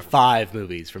have 5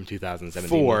 movies from 2017.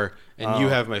 4, and you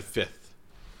have my 5th.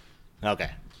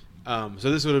 Okay.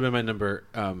 So this would have been my number.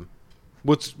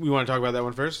 We want to talk about that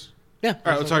one first? Yeah.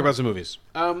 All right, let's talk about some movies.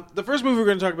 The first movie we're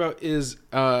going to talk about is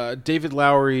David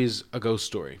Lowery's A Ghost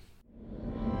Story.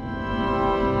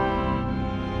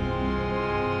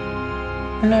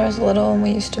 When I was little, we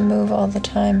used to move all the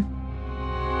time.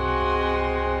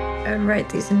 I would write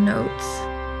these notes,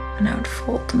 and I would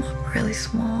fold them up really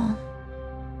small,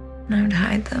 and I would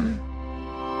hide them.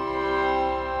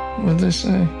 What did they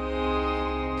say?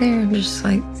 They were just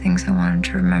like things I wanted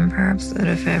to remember, so that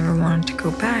if I ever wanted to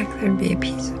go back, there'd be a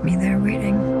piece of me there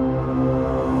waiting.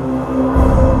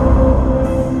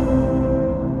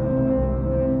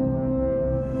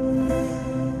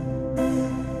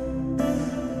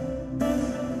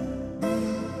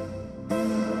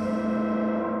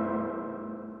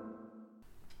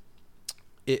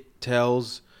 It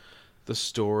tells the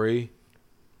story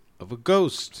of a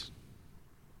ghost.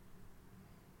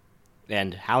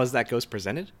 And how is that ghost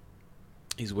presented?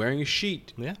 He's wearing a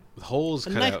sheet. Yeah. With holes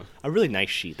cut out. A really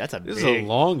nice sheet. This is a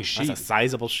long sheet. That's a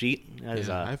sizable sheet. That is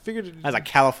I figured that's a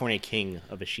California king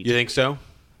of a sheet. You think so?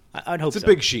 I'd hope so. It's a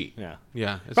big sheet. Yeah.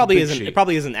 Yeah. It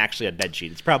probably isn't actually a bed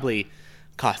sheet. It's probably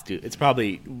costume. It's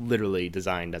probably literally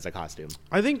designed as a costume.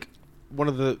 I think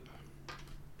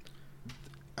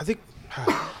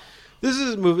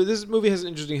this movie has an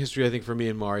interesting history, I think, for me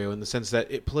and Mario, in the sense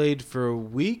that it played for a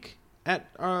week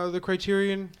at the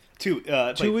Criterion. 2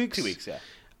 weeks? 2 weeks, yeah.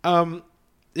 And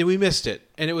we missed it.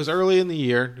 And it was early in the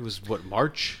year. It was,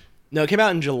 March? No, it came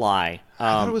out in July. I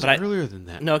thought it was but earlier than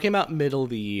that. No, it came out middle of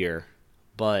the year.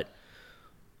 But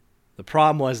the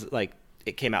problem was, like,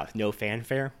 it came out with no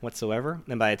fanfare whatsoever.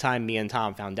 And by the time me and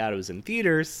Tom found out it was in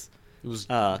theaters, It was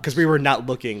because we were not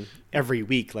looking every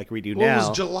week like we do well, now. it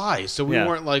was July, so we Yeah.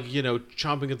 weren't like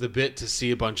chomping at the bit to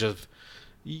see a bunch of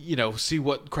see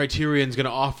what Criterion's going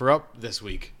to offer up this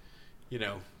week.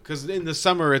 Because in the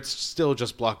summer it's still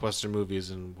just blockbuster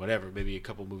movies and whatever, maybe a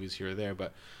couple movies here or there,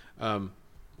 but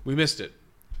we missed it.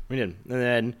 We did. And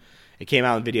then it came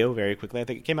out in video very quickly. I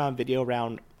think it came out in video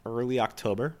around early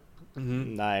October.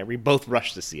 Mm-hmm. And we both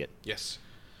rushed to see it. Yes.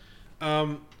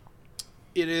 It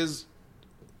is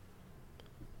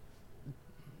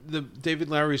the David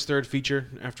Lowery's third feature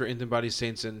after Into Body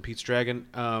Saints and Pete's Dragon.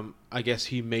 I guess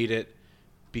he made it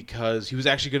because he was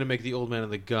actually going to make The Old Man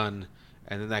and the Gun,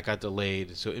 and then that got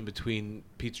delayed. So in between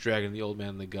Pete's Dragon and The Old Man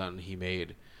and the Gun, he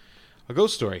made A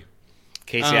Ghost Story.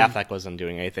 Casey Affleck wasn't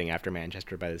doing anything after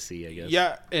Manchester by the Sea, I guess.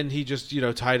 Yeah, and he just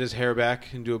tied his hair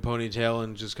back into a ponytail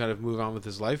and just kind of move on with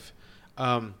his life.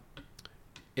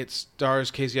 It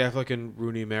stars Casey Affleck and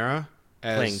Rooney Mara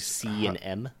as Playing C and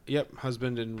M. Yep,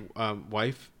 husband and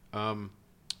wife.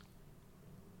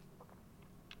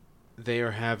 They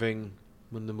are having,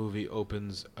 when the movie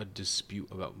opens, a dispute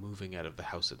about moving out of the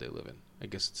house that they live in. I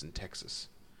guess it's in Texas.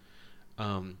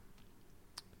 That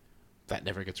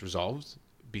never gets resolved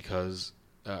because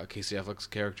Casey Affleck's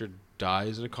character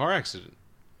dies in a car accident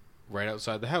right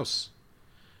outside the house.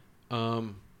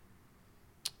 And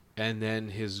then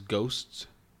his ghost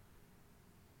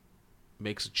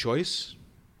makes a choice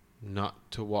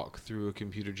not to walk through a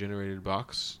computer-generated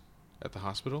box at the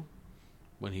hospital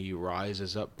when he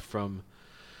rises up from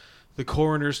the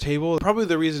coroner's table. Probably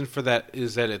the reason for that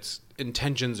is that its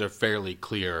intentions are fairly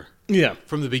clear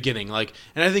from the beginning. And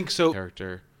I think so.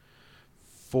 Character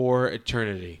for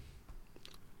eternity.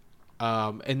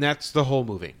 And that's the whole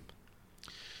movie.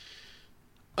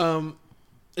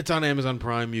 It's on Amazon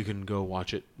Prime. You can go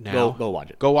watch it now. Go watch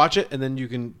it. Go watch it, and then you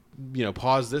can,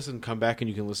 pause this and come back and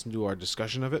you can listen to our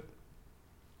discussion of it.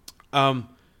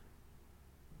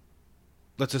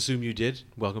 Let's assume you did.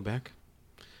 Welcome back.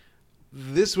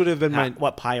 This would have been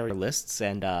What pie are your lists?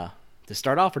 And to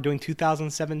start off, we're doing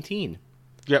 2017.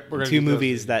 Yep, we're gonna two do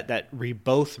movies that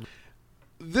both.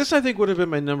 This, I think, would have been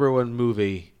my number one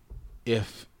movie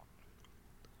if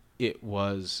it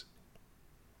was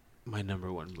my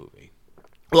number one movie.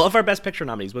 Well, of our Best Picture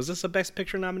nominees, was this a Best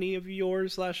Picture nominee of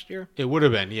yours last year? It would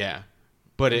have been, yeah.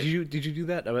 But did you do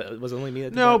that? Was it only me that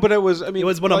did no, that? but it was. I mean, it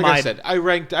was one of my I said, I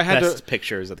ranked. I had best to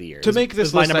pictures of the year. to make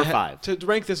this my list. number 5. To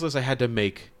rank this list, I had to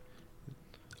make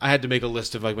a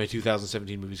list of my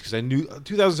 2017 movies because I knew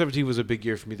 2017 was a big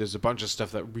year for me. There's a bunch of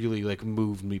stuff that really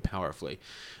moved me powerfully.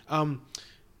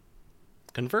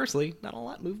 Conversely, not a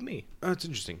lot moved me. It's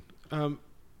interesting.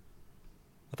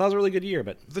 I thought it was a really good year,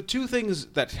 but The two things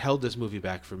that held this movie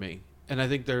back for me, and I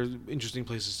think there are interesting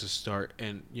places to start,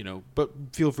 and but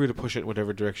feel free to push it in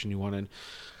whatever direction you want in.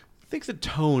 I think the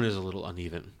tone is a little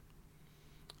uneven,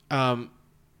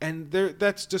 and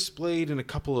that's displayed in a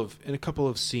couple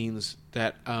of scenes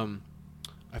that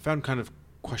I found kind of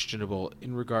questionable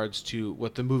in regards to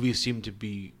what the movie seemed to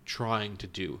be trying to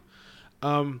do.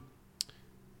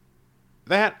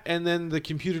 That and then the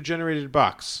computer-generated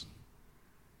box,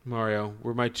 Mario,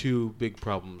 were my two big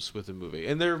problems with the movie.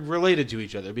 And they're related to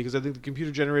each other because I think the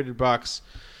computer-generated box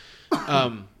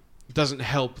doesn't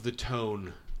help the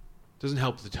tone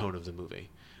of the movie.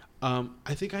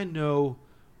 I think I know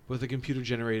what the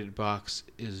computer-generated box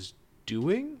is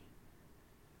doing.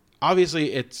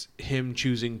 Obviously, it's him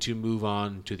choosing to move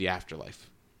on to the afterlife.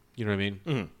 You know what I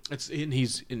mean?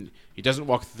 Mm-hmm. He doesn't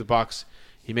walk through the box.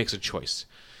 He makes a choice.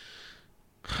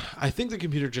 I think the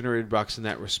computer-generated box in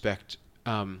that respect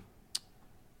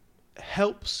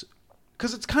helps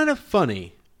because it's kind of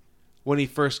funny when he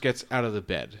first gets out of the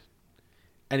bed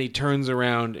and he turns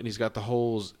around and he's got the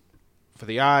holes for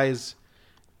the eyes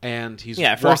and he's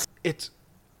first it's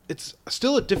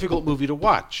still a difficult movie to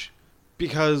watch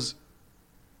because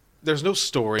there's no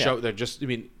story out there. Just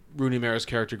Rooney Mara's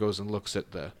character goes and looks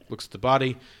at the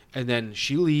body and then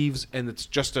she leaves and it's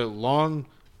just a long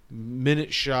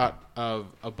minute shot of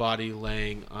a body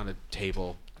laying on a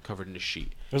table covered in a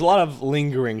sheet. There's a lot of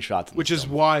lingering shots. Which is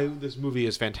why this movie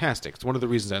is fantastic. It's one of the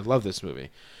reasons I love this movie.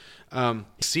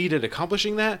 Succeed at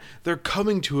accomplishing that, they're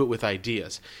coming to it with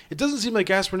ideas. It doesn't seem like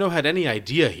Gaspar Noé had any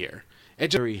idea here.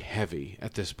 It's very heavy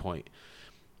at this point.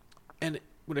 And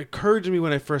what occurred to me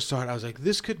when I first saw it, I was like,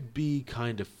 this could be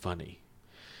kind of funny.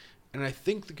 And I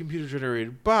think the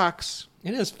computer-generated box...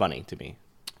 It is funny to me.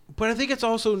 But I think it's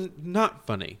also not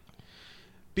funny.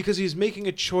 Because he's making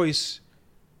a choice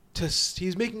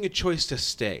he's making a choice to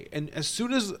stay. And as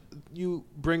soon as you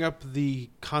bring up the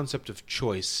concept of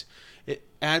choice, it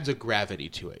adds a gravity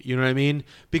to it. You know what I mean?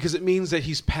 Because it means that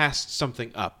he's passed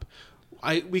something up.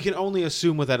 We can only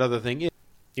assume what that other thing is.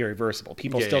 Irreversible.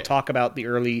 People still talk about the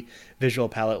early visual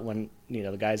palette when,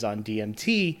 the guy's on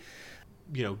DMT.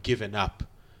 Given up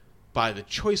by the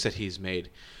choice that he's made.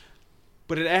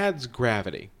 But it adds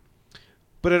gravity.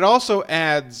 But it also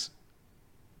adds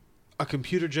a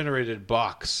computer-generated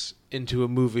box into a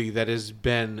movie that has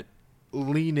been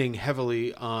leaning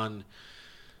heavily on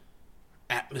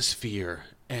atmosphere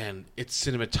and its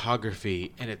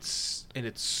cinematography and its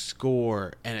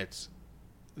score and its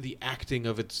the acting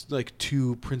of its like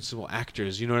two principal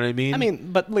actors. You know what I mean? I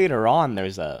mean, but later on,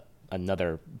 there's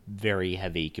another very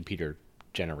heavy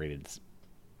computer-generated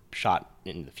shot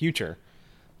in the future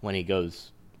when he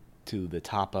goes to the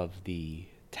top of the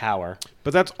tower.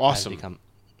 But that's awesome.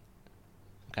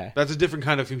 Okay. That's a different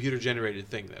kind of computer-generated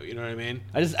thing, though. You know what I mean?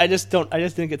 I just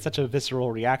think it's such a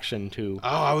visceral reaction to. Oh,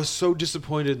 I was so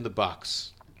disappointed in the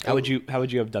box. How would you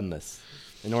have done this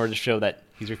in order to show that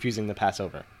he's refusing to pass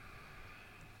over?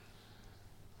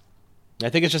 I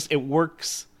think it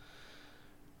works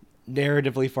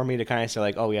narratively for me to kind of say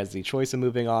like, oh, he has the choice of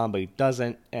moving on, but he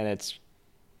doesn't, and it's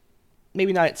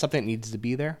maybe not something that needs to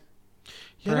be there.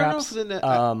 Yeah, perhaps.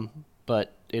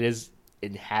 But it is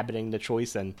inhabiting the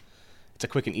choice, and it's a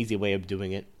quick and easy way of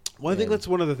doing it. Well, I think that's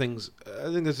one of the things.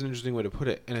 I think that's an interesting way to put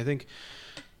it, and I think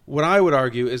what I would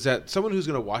argue is that someone who's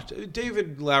going to watch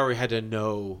David Lowery had to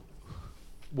know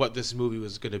what this movie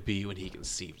was going to be when he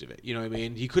conceived of it. You know what I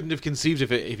mean? He couldn't have conceived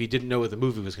of it if he didn't know what the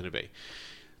movie was going to be.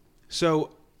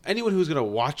 So anyone who's going to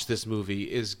watch this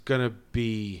movie is going to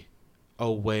be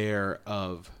aware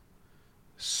of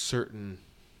certain,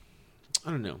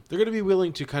 I don't know, they're going to be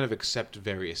willing to kind of accept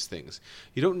various things.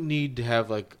 You don't need to have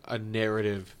like a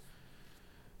narrative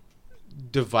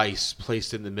device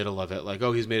placed in the middle of it, like,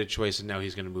 oh, he's made a choice and now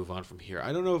he's going to move on from here.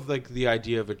 I don't know if like the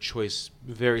idea of a choice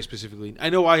very specifically. I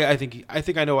know I think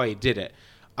I know why he did it.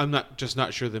 I'm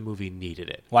not sure the movie needed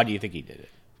it. Why do you think he did it?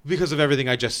 Because of everything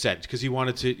I just said. Because he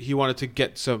wanted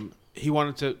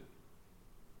to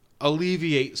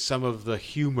alleviate some of the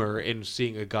humor in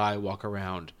seeing a guy walk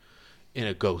around in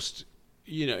a ghost,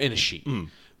 in a sheet,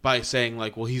 by saying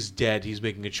like, well, he's dead. He's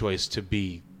making a choice to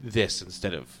be this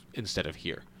instead of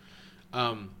here.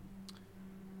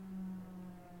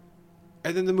 And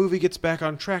then the movie gets back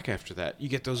on track after that. You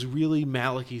get those really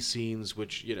Malicky scenes,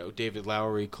 which, David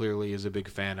Lowery clearly is a big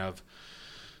fan of.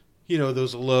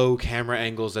 Those low camera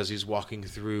angles as he's walking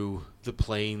through the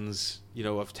plains,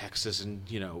 of Texas and,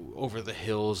 over the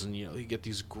hills. And, you get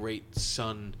these great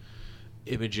sun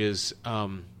images.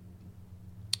 And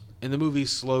the movie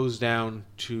slows down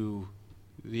to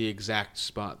the exact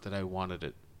spot that I wanted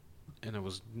it. And I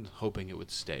was hoping it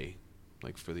would stay,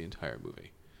 like, for the entire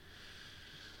movie.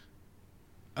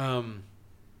 And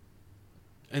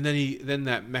then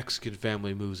that Mexican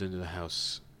family moves into the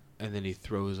house, and then he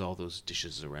throws all those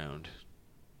dishes around,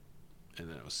 and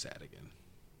then I was sad again.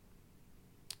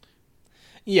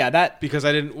 Yeah, because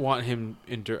I didn't want him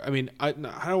I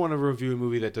don't want to review a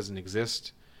movie that doesn't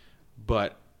exist,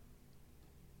 but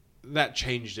that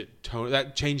changed it.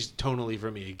 That changed tonally for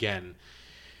me again,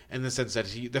 in the sense that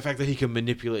the fact that he can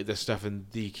manipulate this stuff and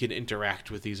he can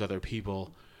interact with these other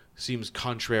people seems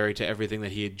contrary to everything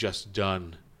that he had just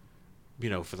done,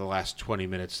 for the last 20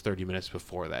 minutes, 30 minutes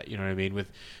before that. You know what I mean? With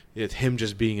him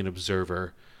just being an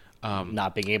observer.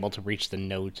 Not being able to reach the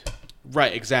note.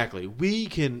 Right, exactly. We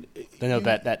can... The note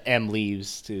that M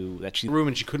leaves that she... room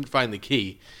and she couldn't find the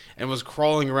key and was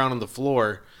crawling around on the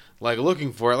floor, like,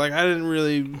 looking for it. Like, I didn't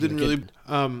really...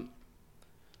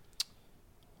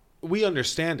 we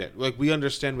understand it. Like, we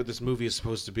understand what this movie is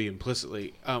supposed to be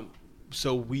implicitly.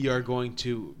 So we are going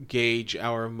to gauge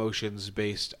our emotions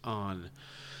based on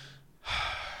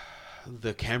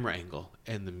the camera angle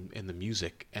and the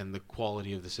music and the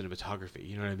quality of the cinematography.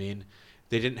 You know what I mean?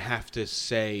 They didn't have to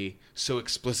say so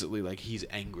explicitly like he's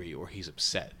angry or he's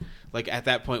upset. Like at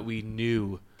that point we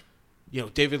knew,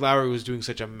 David Lowery was doing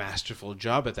such a masterful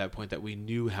job at that point that we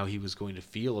knew how he was going to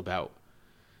feel about,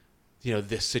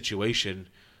 this situation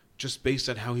just based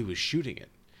on how he was shooting it.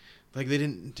 Like they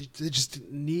just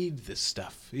didn't need this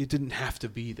stuff. It didn't have to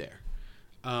be there.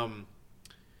 And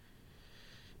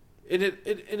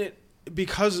it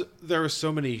because there were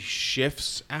so many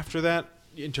shifts after that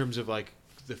in terms of like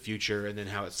the future and then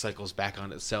how it cycles back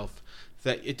on itself,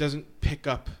 that it doesn't pick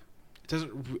up.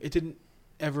 It didn't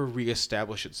ever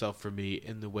reestablish itself for me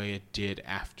in the way it did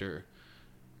after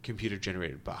Computer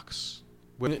Generated Box.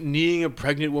 When kneeing a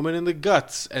pregnant woman in the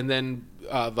guts and then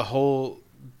the whole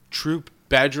troop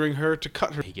badgering her to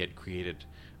cut her. He had created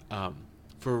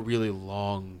for a really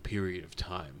long period of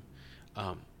time,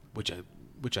 which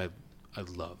I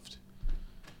loved.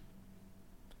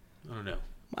 I don't know.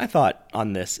 My thought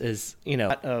on this is, a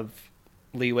lot of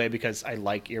leeway because I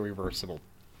like Irreversible.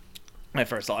 My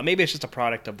first thought, maybe it's just a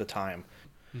product of the time.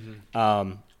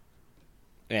 Mm-hmm.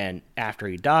 And after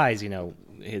he dies,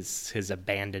 his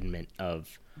abandonment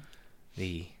of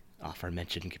the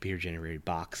aforementioned computer-generated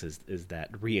box is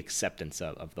that reacceptance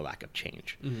of the lack of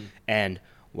change. Mm-hmm. And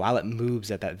while it moves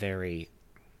at that very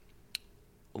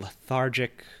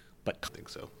lethargic, but I think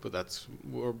so. But I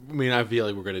feel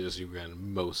like we're going to disagree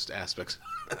on most aspects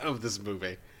of this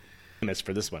movie.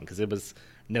 For this one, because it was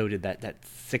noted that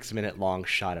 6-minute long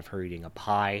shot of her eating a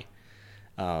pie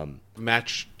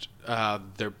matched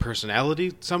their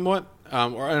personality somewhat,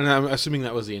 and I'm assuming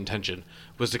that was the intention,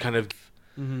 was to kind of.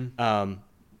 Mm-hmm.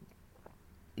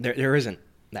 There isn't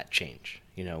that change.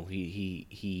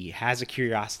 He has a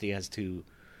curiosity as to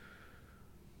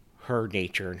her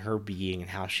nature and her being and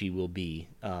how she will be.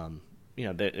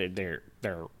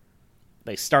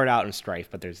 They start out in strife,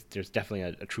 but there's definitely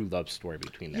a true love story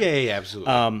between them. Yeah,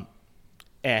 absolutely.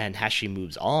 And as she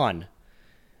moves on,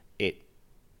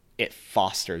 it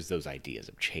fosters those ideas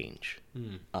of change.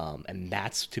 And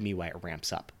that's, to me, why it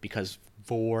ramps up. Because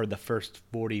for the first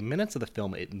 40 minutes of the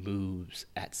film, it moves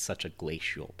at such a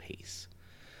glacial pace.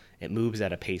 It moves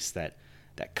at a pace that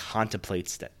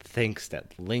contemplates, that thinks,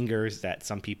 that lingers, that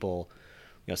some people,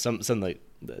 some of the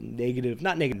negative,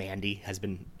 not negative, Mandy has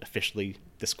been officially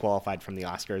disqualified from the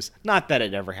Oscars. Not that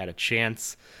it ever had a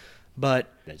chance,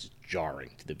 but that's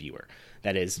jarring to the viewer.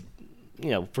 That is,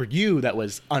 for you, that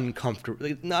was uncomfortable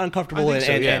and that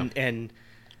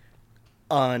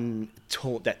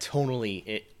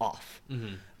tonally off.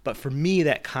 Mm-hmm. But for me,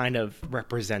 that kind of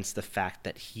represents the fact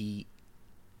that he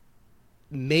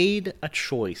made a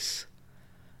choice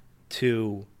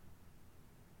to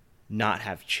not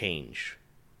have change,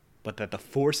 but that the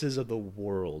forces of the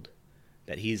world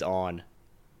that he's on,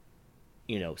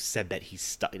 said that he's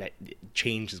stuck. That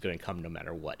change is going to come no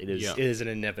matter what. It is an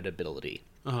inevitability.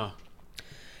 Uh-huh.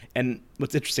 And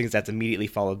what's interesting is that's immediately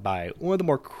followed by one of the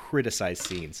more criticized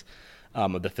scenes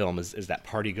of the film is that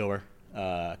party goer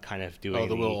kind of doing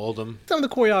the Will Oldham. Some of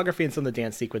the choreography and some of the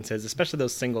dance sequences, especially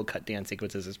those single cut dance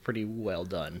sequences, is pretty well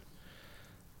done.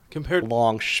 Compared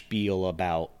long spiel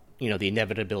about the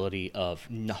inevitability of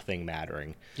nothing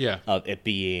mattering, of it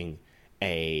being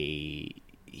a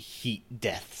heat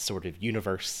death sort of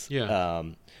universe,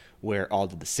 where all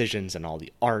the decisions and all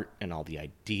the art and all the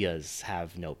ideas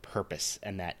have no purpose,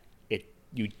 and that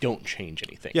you don't change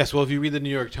anything. Yes, well, if you read the New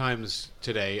York Times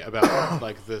today about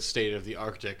like the state of the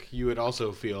Arctic, you would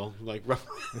also feel like the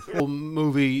whole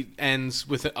movie ends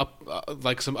with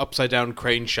like some upside down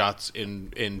crane shots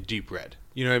in deep red.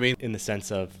 You know what I mean? In the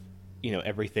sense of,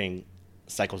 everything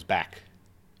cycles back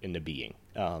into being,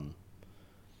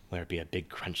 whether it be a big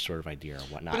crunch sort of idea or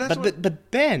whatnot.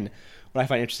 But then what I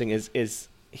find interesting is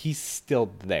he's still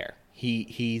there.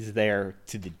 He's there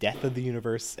to the death of the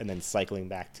universe and then cycling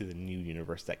back to the new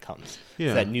universe that comes.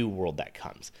 Yeah. That new world that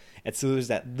comes. And so there's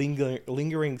that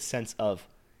lingering sense of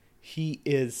he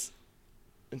is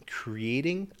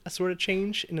creating a sort of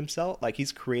change in himself. Like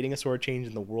he's creating a sort of change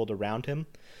in the world around him,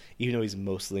 even though he's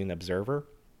mostly an observer.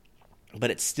 But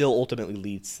it still ultimately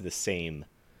leads to the same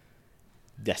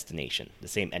destination, the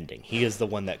same ending. He is the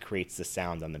one that creates the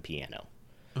sound on the piano.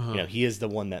 Uh-huh. He is the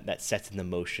one that sets into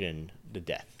motion the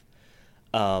death.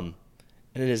 And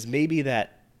it is maybe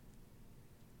that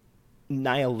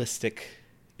nihilistic.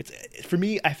 For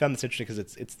me, I found this interesting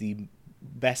because it's the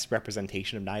best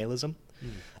representation of nihilism,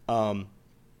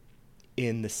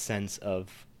 in the sense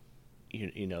of,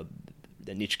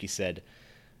 that Nietzsche said,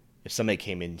 if somebody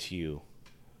came into you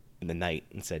in the night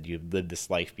and said you've lived this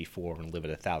life before and live it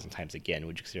 1,000 times again,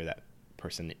 would you consider that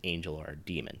person an angel or a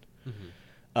demon?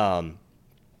 Mm-hmm.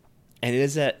 And it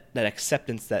is that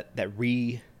acceptance that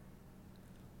we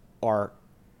are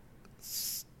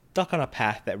stuck on a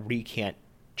path that we can't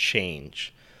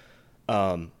change.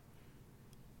 And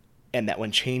that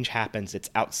when change happens, it's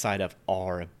outside of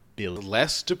our ability.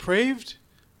 Less depraved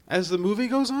as the movie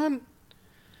goes on?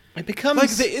 It becomes... Like,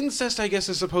 the incest, I guess,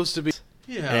 is supposed to be...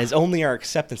 Yeah. And it's only our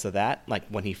acceptance of that, like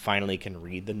when he finally can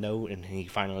read the note and he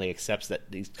finally accepts that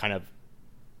he kind of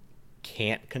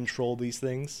can't control these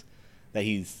things, that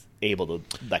he's able to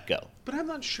let go. But I'm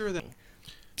not sure that...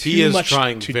 He is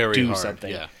trying very hard.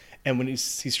 Something. Yeah. And when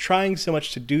he's trying so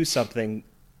much to do something...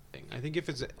 I think if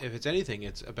it's anything,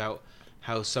 it's about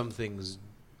how some things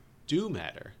do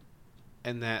matter,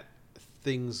 and that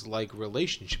things like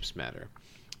relationships matter.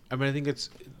 I mean, I think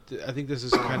this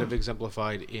is kind of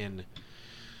exemplified in,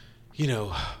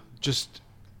 just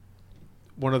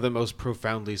one of the most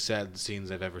profoundly sad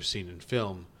scenes I've ever seen in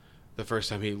film. The first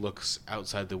time he looks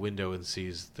outside the window and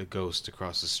sees the ghost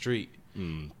across the street.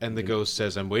 And the ghost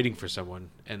says, "I'm waiting for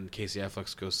someone." And Casey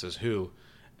Affleck's ghost says, "Who?"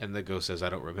 And the ghost says, "I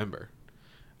don't remember."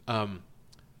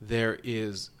 There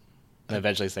is... And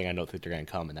eventually saying, "I don't think they're going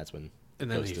to come," and that's when And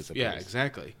then Ghost disappears. yeah,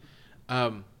 exactly.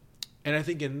 And I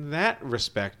think in that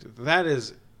respect,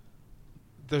 there's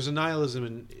a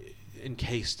nihilism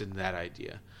encased in that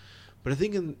idea. But I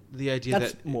think in the idea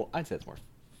That's that... more, I'd say it's more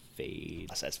fade.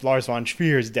 Lars von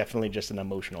Trier is definitely just an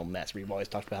emotional mess. We've always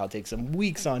talked about how it takes them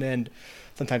weeks on end,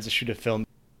 sometimes to shoot a film.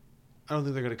 I don't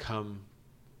think they're going to come...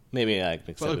 Maybe I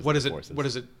mix But up like, his what does forces. it?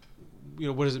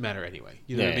 What does it matter anyway?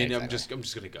 You know Yeah, what I mean? exactly. I'm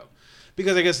just going to go,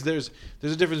 because I guess there's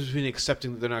a difference between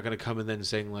accepting that they're not going to come and then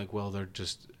saying like, well, they're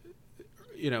just,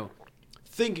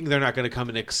 thinking they're not going to come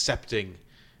and accepting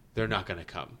they're not going to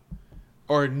come,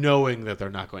 or knowing that they're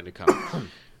not going to come.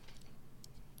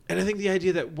 And I think the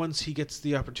idea that once he gets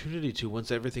the opportunity to, once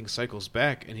everything cycles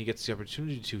back and he gets the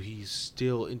opportunity to, he's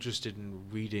still interested in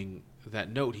reading that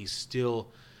note. He's still...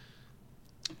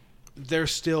 their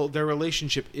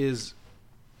relationship is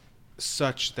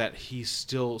such that he's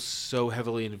still so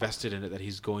heavily invested in it that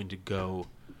he's going to go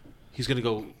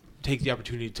take the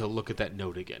opportunity to look at that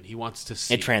note again. He wants to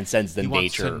see It transcends the he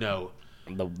nature, wants to know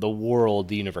the world,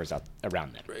 the universe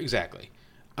around that. exactly.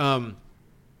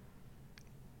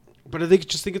 But I think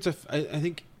I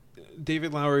think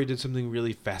David Lowery did something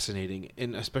really fascinating,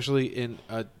 and especially in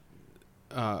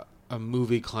a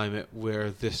movie climate where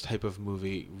this type of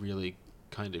movie really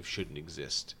kind of shouldn't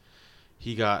exist.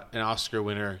 He got an Oscar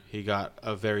winner. He got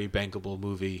a very bankable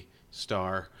movie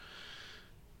star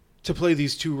to play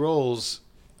these two roles.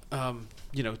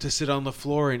 To sit on the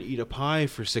floor and eat a pie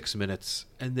for 6 minutes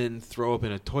and then throw up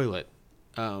in a toilet.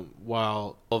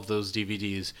 While all of those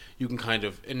DVDs, you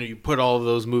can you put all of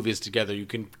those movies together, you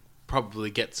can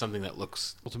probably get something that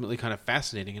looks ultimately kind of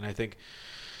fascinating. And I think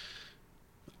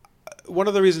one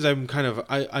of the reasons I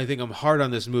think I'm hard on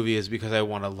this movie is because I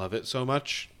want to love it so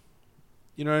much.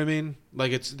 You know what I mean?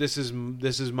 Like this is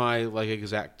my like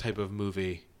exact type of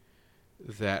movie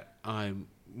that I'm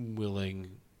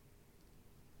willing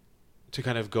to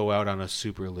kind of go out on a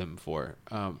super limb for.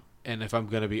 And if I'm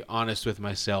going to be honest with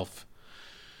myself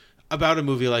about a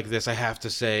movie like this, I have to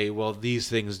say, well, these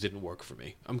things didn't work for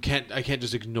me. I can't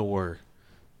just ignore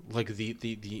like the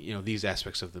these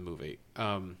aspects of the movie.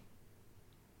 I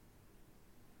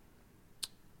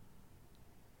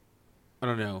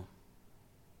don't know.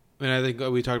 I mean, I think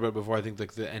we talked about it before. I think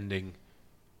like the ending,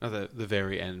 not the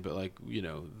very end, but like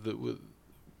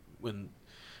when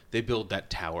they build that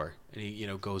tower and he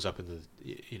goes up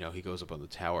he goes up on the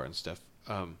tower and stuff.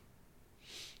 I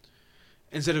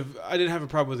didn't have a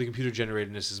problem with the computer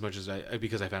generatedness as much as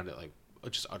because I found it like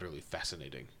just utterly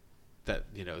fascinating that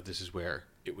this is where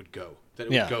it would go, that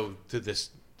it would go to this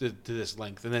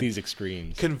length, and then These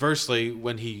extremes. Conversely,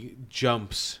 when he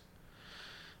jumps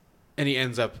and he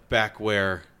ends up back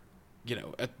where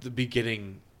at the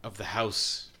beginning of the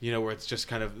house, where it's just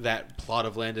kind of that plot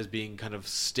of land is being kind of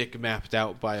stick mapped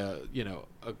out by a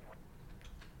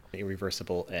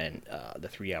Irreversible and the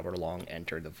 3-hour-long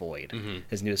Enter the Void. Mm-hmm.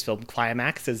 His newest film,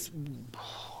 Climax, is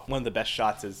one of the best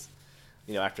shots. Is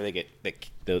after they get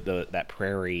that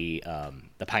prairie,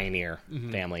 the pioneer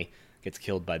family gets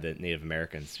killed by the Native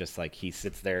Americans. Just like he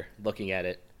sits there looking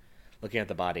at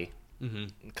the body,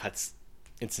 and cuts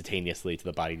instantaneously to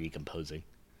the body decomposing.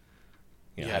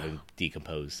 Having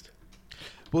decomposed.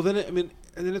 Well, then and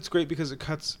then it's great because it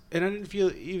cuts, and I didn't feel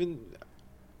even.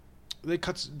 It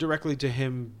cuts directly to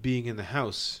him being in the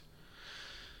house.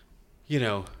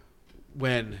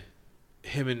 When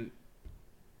him and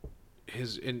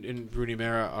Rooney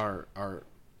Mara are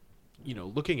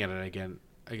looking at it again,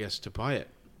 I guess, to buy it.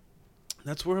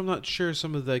 That's where I'm not sure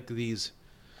some of like these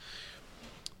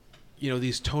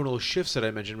tonal shifts that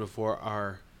I mentioned before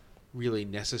are really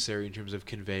necessary in terms of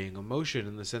conveying emotion,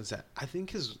 in the sense that I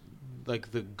think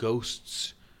the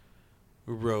ghost's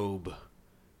robe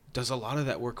does a lot of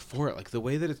that work for it. Like the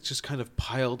way that it's just kind of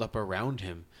piled up around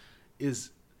him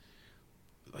is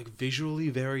like visually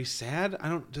very sad.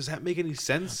 Does that make any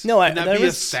sense? No, Can that be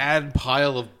a sad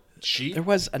pile of sheep? There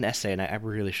was an essay, and I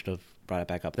really should have brought it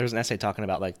back up. There was an essay talking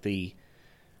about like the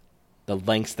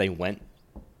lengths they went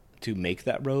to make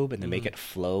that robe and to make it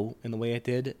flow in the way it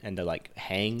did and to like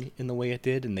hang in the way it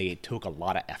did, and they took a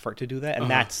lot of effort to do that, and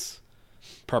that's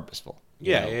purposeful.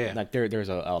 Yeah. Like there's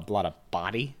a lot of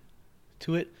body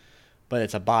to it, but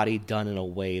it's a body done in a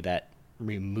way that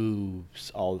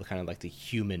removes all the kind of like the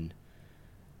human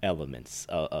elements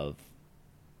of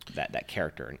that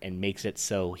character and makes it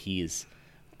so he's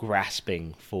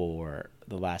grasping for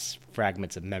the last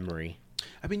fragments of memory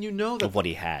I mean, you know that of what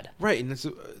he had. right, and it's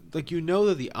like you know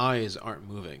that the eyes aren't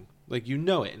moving. Like you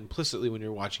know it implicitly when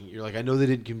you're watching it. You're like, I know they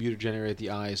didn't computer generate the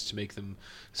eyes to make them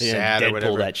sad or Deadpool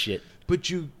whatever. that shit. But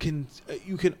you can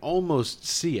almost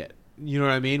see it. You know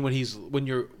what I mean? When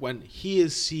he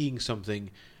is seeing something,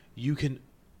 you can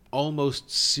almost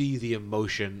see the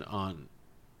emotion on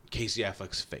Casey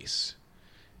Affleck's face.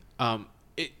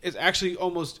 It's actually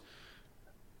almost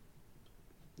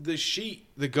the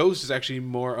ghost is actually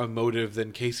more emotive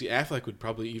than Casey Affleck would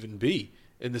probably even be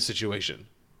in this situation.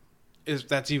 If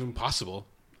that's even possible.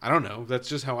 I don't know. That's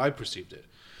just how I perceived it.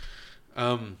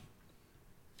 And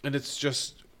it's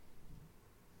just,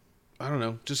 I don't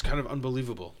know, just kind of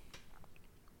unbelievable.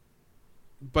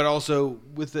 But also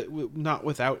not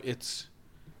without its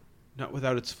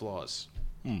flaws.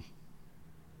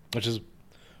 Which is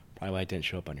probably why it didn't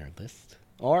show up on your list.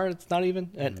 Or it's not even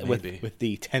Maybe. with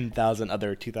the 10,000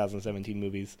 other 2017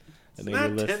 movies that made your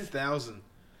Not list. 10,000.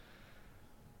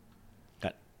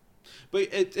 Got, But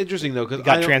it's interesting though because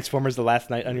got Transformers the Last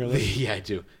Night on your list. Yeah, I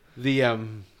do.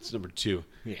 It's number 2.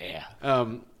 Yeah.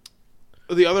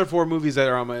 The other 4 movies that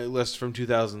are on my list from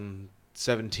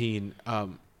 2017,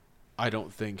 I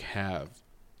don't think have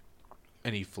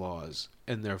any flaws,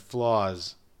 and their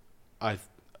flaws, I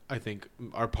think,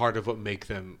 are part of what make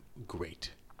them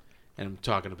great. And I'm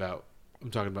talking about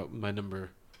my number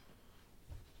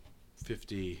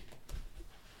 50.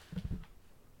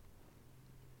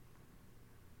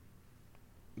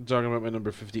 I'm talking about my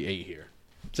number 58 here.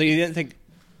 So you didn't think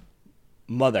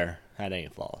Mother had any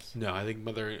flaws? No, I think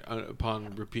Mother,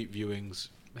 upon repeat viewings,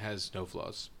 has no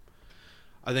flaws.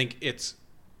 I think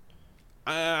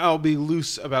I'll be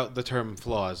loose about the term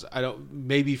flaws.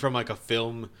 Maybe from like a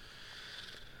film,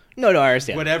 No, I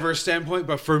understand. whatever standpoint,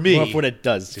 but for me, Well, for what it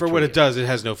does. for what it does, it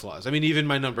has no flaws. I mean, even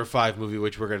my number 5 movie,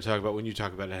 which we're going to talk about when you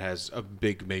talk about it, has a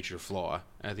big major flaw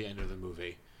at the end of the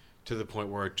movie. To the point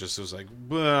where it just was like,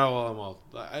 well,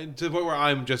 to the point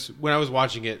where when I was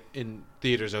watching it in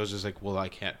theaters, I was just like, well,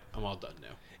 I'm all done now.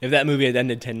 If that movie had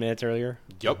ended 10 minutes earlier,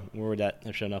 Yep. where would that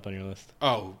have shown up on your list?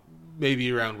 Oh,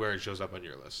 maybe around where it shows up on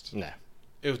your list. Nah.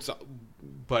 It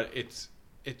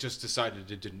just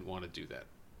decided it didn't want to do that.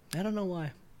 I don't know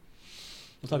why.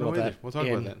 We'll talk I don't about know that. either. We'll talk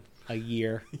about that. A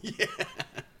year. Yeah.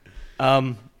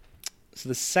 So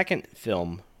the second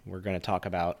film we're going to talk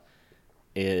about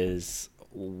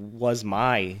was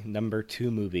my number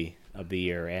 2 movie of the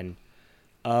year, and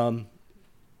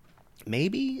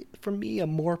maybe for me a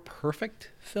more perfect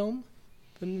film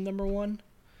than the number 1.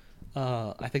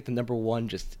 I think the number 1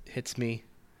 just hits me.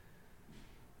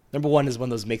 Number 1 is one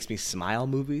of those makes me smile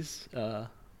movies from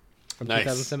Nice.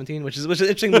 2017, which is an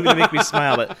interesting movie to make me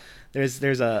smile. But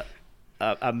there's a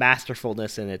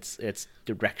masterfulness in its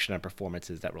direction and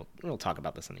performances that we'll talk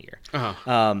about this in a year.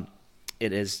 Uh-huh.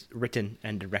 It is written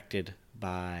and directed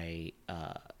by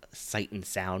Sight and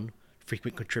Sound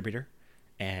frequent contributor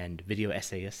and video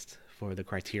essayist for the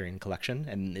Criterion Collection,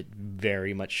 and it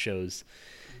very much shows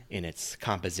in its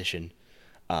composition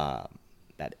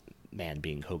that man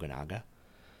being Kogonada.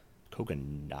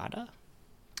 Kogonada?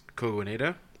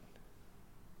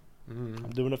 I'm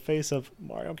doing a face of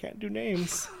Mario can't do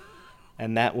names.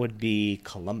 And that would be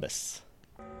Columbus.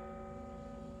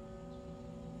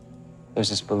 There's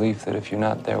this belief that if you're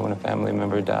not there when a family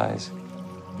member dies,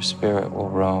 your spirit will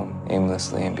roam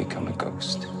aimlessly and become a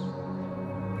ghost.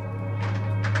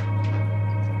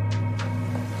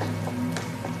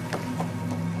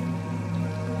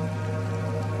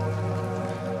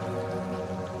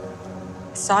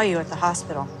 I saw you at the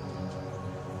hospital.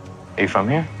 Are you from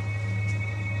here?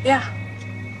 Yeah,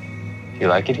 You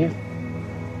like it here?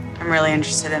 I'm really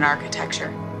interested in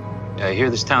architecture. Yeah, I hear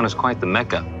this town is quite the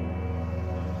mecca.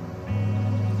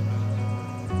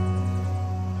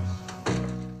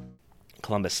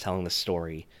 Columbus telling the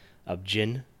story of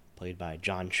Jin, played by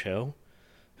John Cho,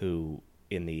 who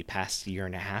in the past year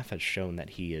and a half has shown that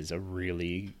he is a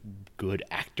really good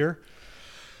actor.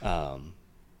 When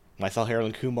I saw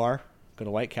Harold Kumar go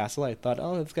to White Castle, I thought,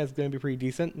 oh, this guy's going to be pretty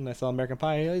decent. And I saw American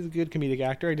Pie, he's a good comedic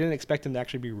actor. I didn't expect him to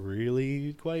actually be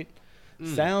really quite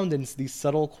sound in these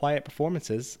subtle, quiet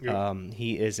performances. Yeah.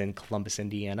 He is in Columbus,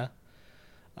 Indiana.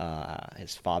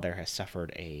 His father has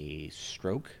suffered a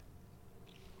stroke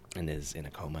and is in a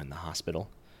coma in the hospital.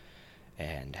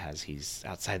 And as he's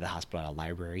outside the hospital at a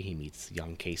library, he meets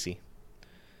young Casey,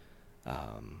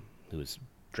 who has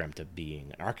dreamt of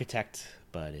being an architect,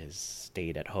 but has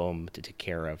stayed at home to take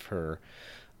care of her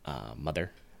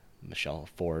mother, Michelle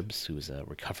Forbes, who's a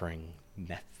recovering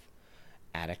meth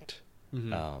addict.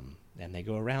 And they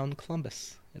go around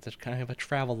Columbus. It's a kind of a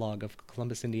travelogue of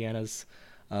Columbus, Indiana's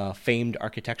famed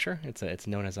architecture. It's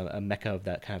known as a mecca of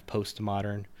that kind of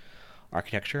postmodern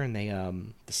architecture, and they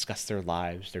discuss their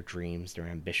lives, their dreams, their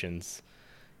ambitions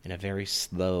in a very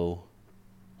slow,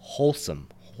 wholesome,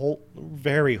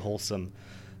 very wholesome,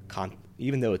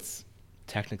 even though it's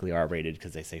technically R-rated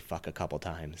because they say fuck a couple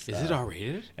times. Is it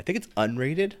R-rated? I think it's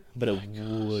unrated, but it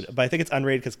would. But I think it's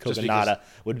unrated because Just Kogonada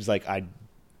was like,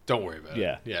 Don't worry about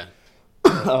Yeah. it.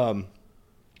 Yeah.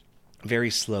 very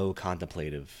slow,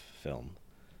 contemplative film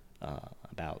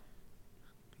about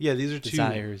Yeah, these are two.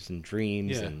 desires and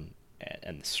dreams Yeah.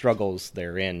 and the struggles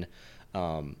therein,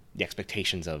 the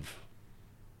expectations of,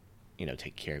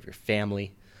 take care of your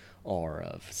family, or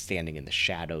of standing in the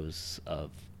shadows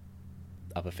of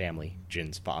a family.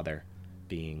 Jin's father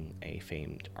being a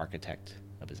famed architect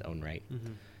of his own right,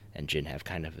 and Jin have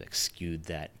kind of skewed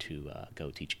that to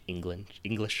go teach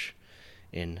English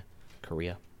in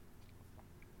Korea,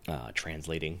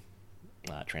 translating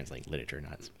literature,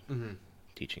 not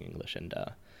teaching English. And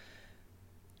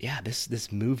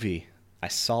this movie, I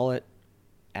saw it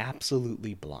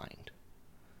absolutely blind.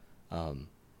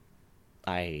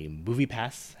 Movie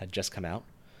Pass had just come out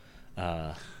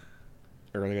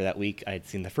earlier that week. I had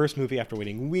seen the first movie after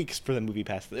waiting weeks for the Movie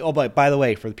Pass. Oh, but by the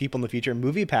way, for the people in the future,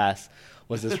 Movie Pass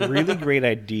was this really great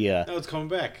idea. Oh, it's coming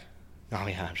back. Oh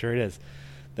yeah, I'm sure it is.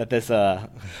 That this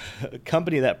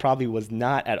company that probably was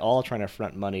not at all trying to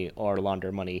front money or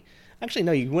launder money. Actually,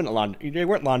 no, they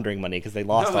weren't laundering money because they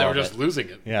lost No, they all were of just it. losing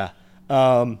it. Yeah.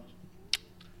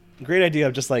 Great idea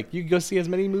of just like, you can go see as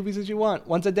many movies as you want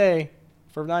once a day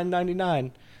for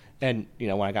 $9.99. And,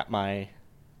 when I got my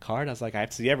card, I was like, I have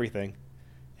to see everything.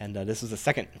 And this was the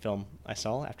second film I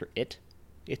saw after It.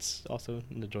 It's also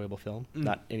an enjoyable film,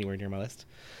 not anywhere near my list.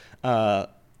 So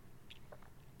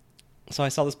I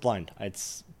saw this blind.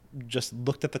 Just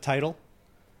looked at the title,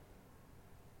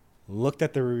 looked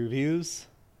at the reviews,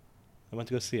 I went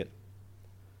to go see it.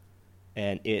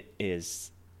 And it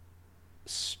is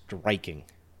striking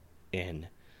in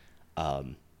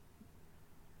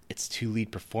its two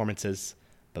lead performances,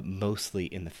 but mostly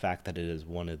in the fact that it is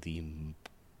one of the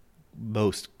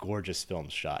most gorgeous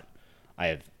films shot I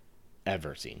have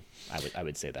ever seen. I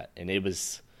would say that. And it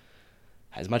was,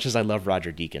 as much as I love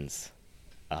Roger Deakins,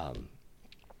 I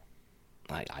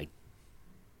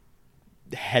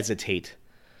hesitate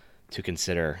to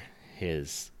consider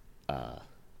his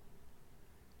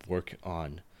work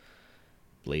on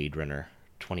Blade Runner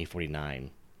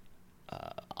 2049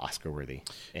 Oscar worthy,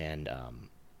 and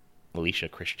Alicia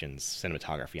Christian's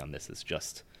cinematography on this is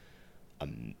just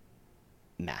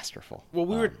masterful.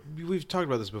 Well, we've talked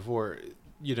about this before.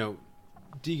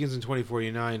 Deakins in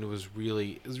 2049 was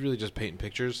really just painting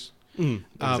pictures.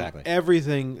 Exactly.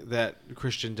 Everything that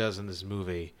Christian does in this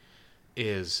movie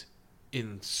is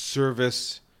in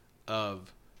service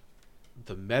of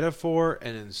the metaphor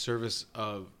and in service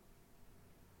of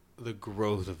the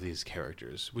growth of these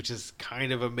characters, which is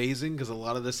kind of amazing because a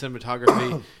lot of the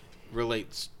cinematography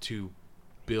relates to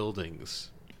buildings.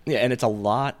 Yeah, and it's a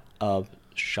lot of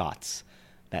shots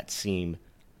that seem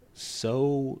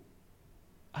so,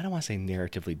 I don't want to say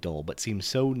narratively dull, but seem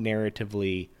so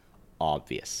narratively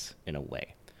obvious in a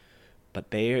way.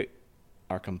 But they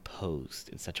are composed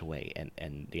in such a way,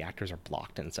 and the actors are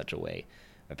blocked in such a way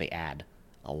that they add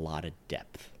a lot of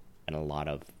depth and a lot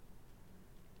of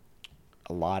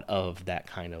that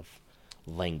kind of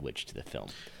language to the film.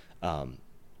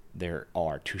 There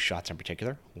are two shots in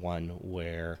particular. One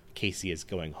where Casey is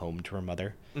going home to her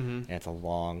mother, and it's a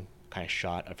long kind of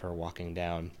shot of her walking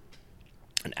down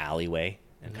an alleyway,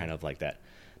 and kind of like that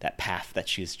path that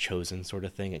she's chosen sort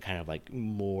of thing. It kind of like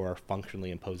more functionally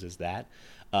imposes that.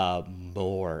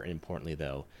 More importantly,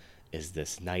 though, is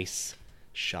this nice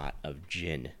shot of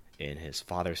Jin in his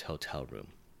father's hotel room,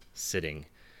 sitting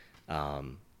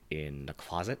in the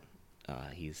closet.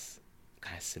 He's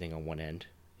kind of sitting on one end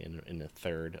in a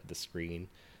third of the screen,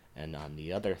 and on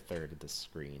the other third of the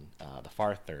screen, the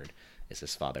far third, is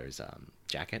his father's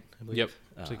jacket, I believe. Yep.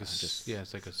 It's like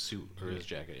it's like a suit or his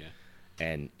jacket, yeah.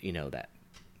 And that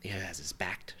he has his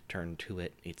back turned to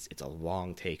it. It's a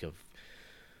long take of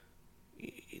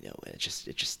it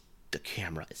just the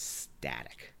camera is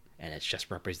static, and it's just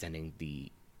representing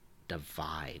the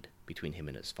divide between him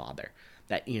and his father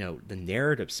that the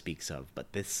narrative speaks of,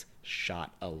 but this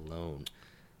shot alone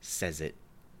says it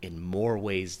in more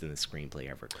ways than the screenplay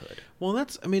ever could. Well,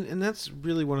 that's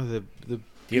really one of the Do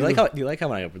you like how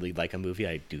when I really like a movie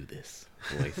I do this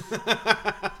voice?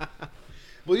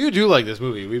 Well, you do like this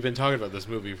movie. We've been talking about this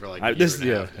movie for like a year and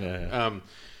a half. Yeah.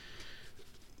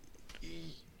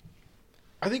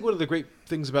 I think one of the great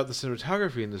things about the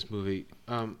cinematography in this movie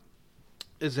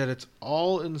is that it's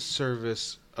all in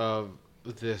service of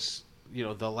this,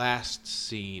 the last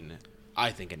scene,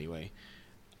 I think anyway,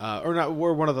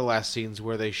 or one of the last scenes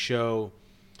where they show,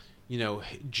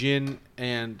 Jin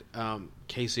and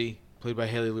Casey, played by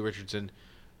Haley Lou Richardson,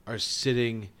 are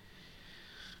sitting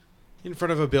in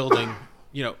front of a building.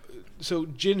 So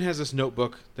Jin has this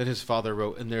notebook that his father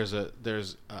wrote, and there's a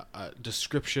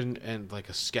description and like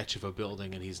a sketch of a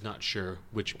building, and he's not sure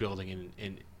which building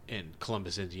in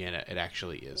Columbus, Indiana it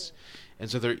actually is. And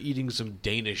so they're eating some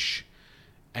Danish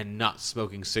and not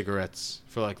smoking cigarettes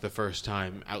for like the first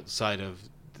time on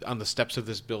the steps of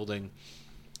this building.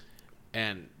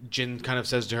 And Jin kind of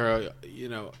says to her,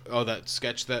 oh, that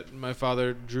sketch that my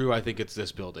father drew, I think it's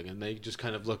this building. And they just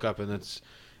kind of look up, and it's,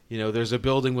 there's a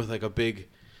building with like a big,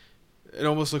 it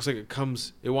almost looks like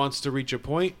it wants to reach a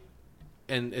point,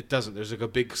 and it doesn't. There's like a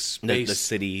big space.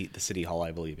 The city hall,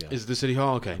 I believe, yeah. Is the city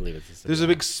hall? Okay. I believe it's the city There's hall. a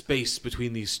big space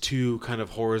between these two kind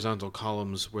of horizontal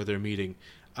columns where they're meeting.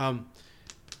 And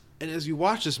as you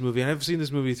watch this movie, and I've seen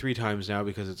this movie 3 times now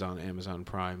because it's on Amazon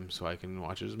Prime, so I can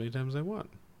watch it as many times as I want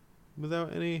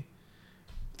without any...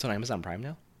 It's on Amazon Prime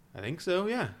now? I think so,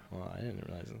 yeah. Well, I didn't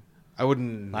realize it. I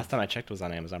wouldn't... Last time I checked was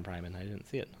on Amazon Prime, and I didn't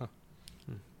see it. Huh.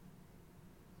 I'll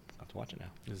have to watch it now.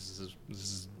 This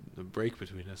is a break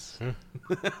between us.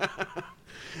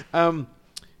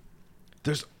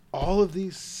 There's all of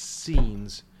these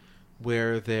scenes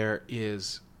where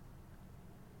there's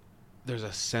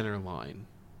a center line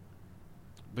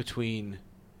between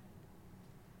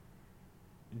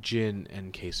Jin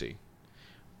and Casey.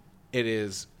 It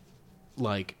is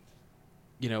like,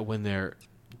 when they're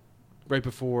right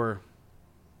before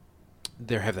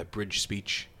they have that bridge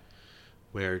speech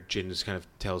where Jin just kind of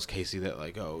tells Casey that,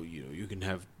 like, oh,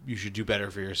 you should do better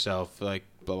for yourself, like,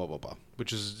 blah, blah, blah, blah,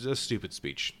 which is a stupid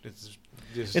speech. It's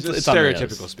a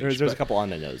stereotypical speech. There's a couple on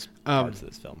the nose parts of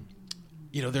this film.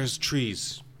 There's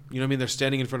trees. They're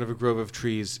standing in front of a grove of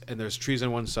trees, and there's trees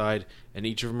on one side, and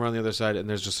each of them are on the other side, and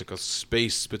there's just like a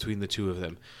space between the two of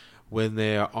them. When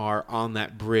they are on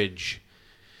that bridge,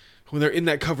 when they're in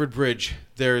that covered bridge,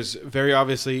 there's very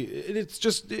obviously, it's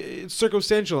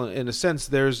circumstantial in a sense.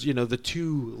 There's, the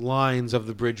 2 lines of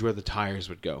the bridge where the tires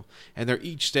would go, and they're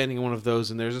each standing in one of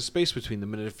those, and there's a space between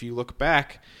them. And if you look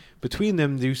back between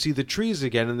them, you see the trees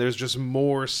again, and there's just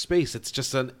more space. It's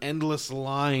just an endless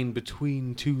line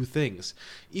between 2 things.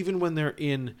 Even when they're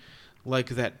in, like,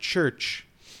 that church,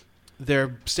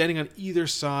 they're standing on either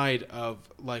side of,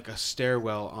 like, a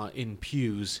stairwell in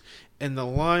pews, and the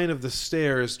line of the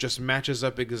stairs just matches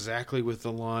up exactly with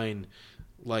the line,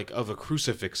 like, of a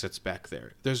crucifix that's back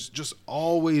there. There's just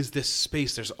always this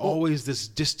space. There's always this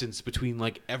distance between,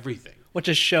 like, everything. Which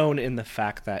is shown in the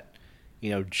fact that,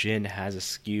 Jin has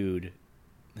eschewed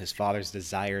his father's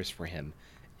desires for him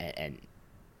and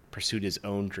pursued his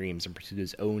own dreams and pursued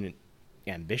his own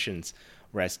ambitions,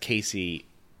 whereas Casey,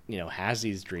 has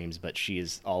these dreams, but she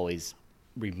is always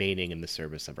remaining in the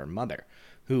service of her mother,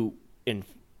 who,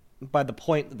 by the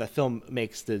point that the film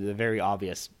makes the very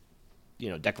obvious,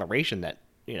 declaration that,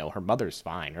 her mother's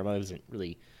fine. Her mother doesn't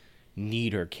really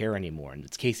need her care anymore, and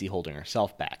it's Casey holding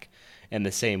herself back. In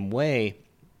the same way,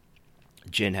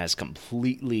 Jin has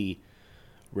completely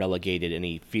relegated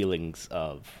any feelings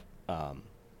of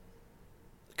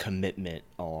commitment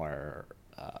or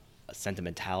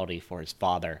sentimentality for his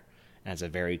father, and has a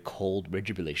very cold,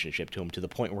 rigid relationship to him, to the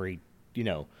point where he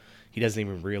doesn't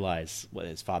even realize what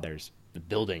his father's the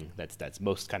building that's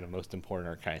most important,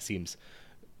 or kind of seems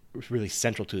really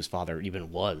central to his father,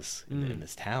 even was in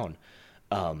this town.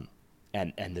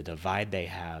 And the divide they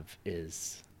have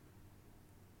is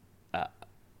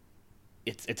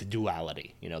it's a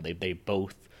duality. They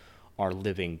both are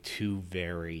living 2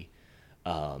 very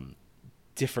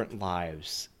different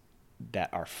lives that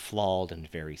are flawed in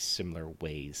very similar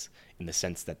ways, in the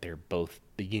sense that they're both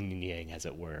the yin and yang, as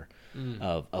it were,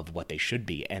 of what they should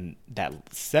be. And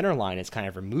that center line is kind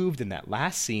of removed in that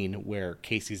last scene where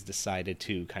Casey's decided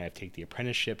to kind of take the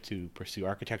apprenticeship to pursue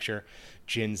architecture.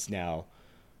 Jin's now,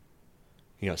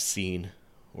 seen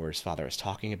where his father is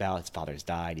talking about. His father's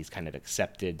died. He's kind of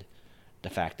accepted the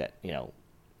fact that,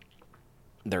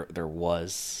 there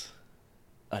was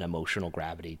an emotional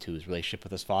gravity to his relationship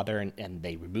with his father, and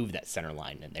they remove that center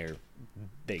line, and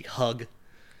they hug,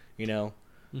 a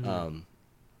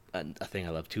thing I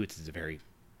love too. It's a very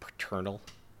paternal,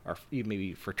 or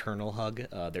maybe fraternal hug.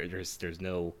 There's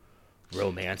no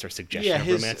romance or suggestion of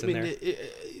romance in there.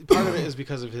 Part of it is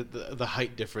because of the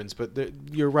height difference, but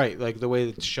you're right. Like the way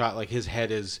it's shot, like his head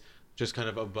is just kind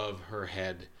of above her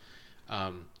head.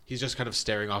 He's just kind of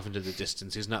staring off into the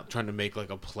distance. He's not trying to make like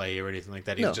a play or anything like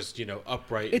that. He's just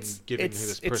upright and giving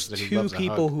this person that he loves a hug. It's 2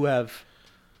 people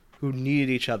who needed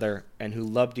each other and who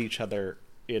loved each other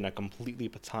in a completely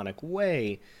platonic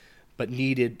way, but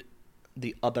needed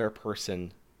the other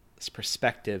person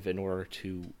perspective in order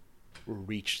to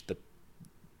reach the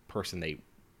person they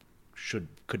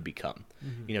could become.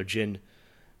 You know, Jin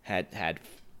had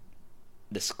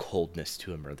this coldness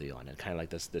to him early on, and kind of like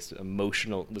this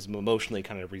emotionally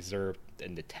kind of reserved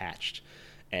and detached,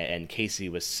 and Casey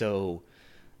was so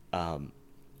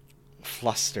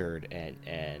flustered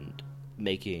and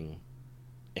making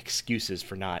excuses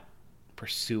for not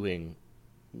pursuing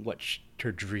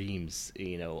her dreams,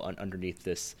 you know, underneath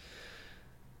this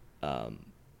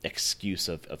excuse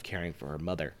of caring for her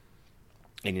mother.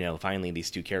 And, you know, finally these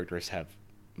two characters have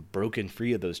broken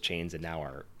free of those chains and now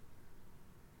are,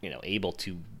 you know, able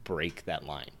to break that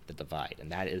line, the divide.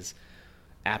 And that is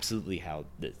absolutely how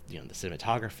the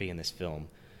cinematography in this film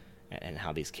and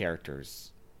how these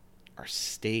characters are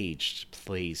staged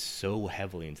plays so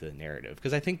heavily into the narrative.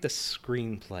 Because I think the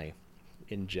screenplay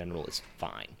in general is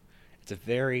fine. It's a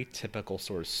very typical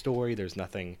sort of story. There's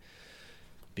nothing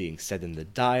being said in the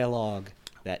dialogue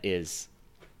that is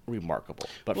remarkable.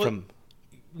 But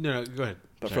No, go ahead.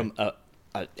 But Sorry. from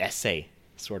a essay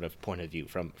sort of point of view,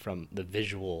 from the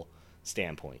visual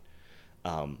standpoint,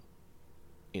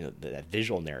 you know, that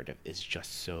visual narrative is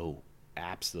just so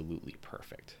absolutely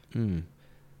perfect.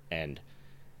 And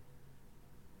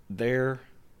there,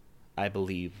 I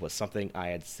believe, was something I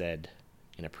had said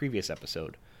in a previous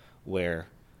episode, where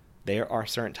there are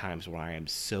certain times where I am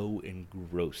so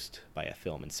engrossed by a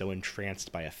film and so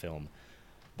entranced by a film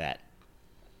that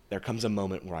there comes a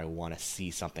moment where I want to see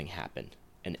something happen.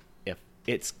 And if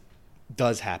it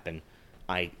does happen,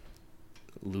 I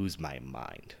lose my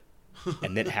mind.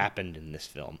 And it happened in this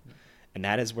film. And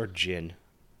that is where Jin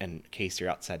and Casey are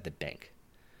outside the bank.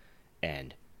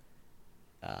 And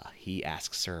he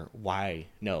asks her, why?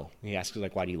 No, he asks her,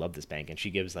 like, why do you love this bank? And she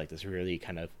gives, like, this really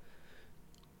kind of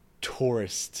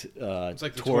tourist, it's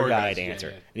like the tour guide guys, answer.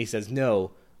 yeah. And he says,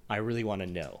 no, I really want to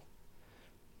know.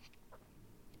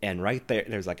 And right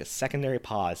there's like a secondary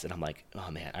pause, and I'm like,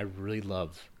 oh man, I really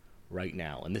love right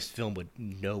now. And this film would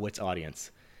know its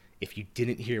audience if you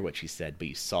didn't hear what she said, but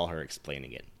you saw her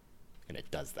explaining it. And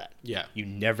it does that. Yeah. You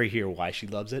never hear why she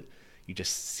loves it. You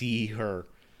just see her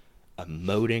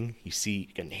emoting. You see,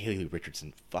 and Haley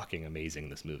Richardson fucking amazing in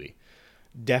this movie.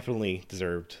 Definitely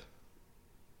deserved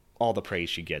all the praise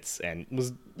she gets, and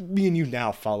me and you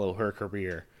now follow her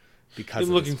career because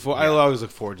I'm looking for. Yeah. I always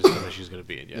look forward to stuff that she's going to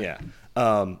be in. Yeah.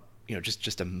 You know, just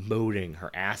emoting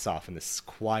her ass off in this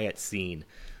quiet scene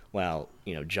while,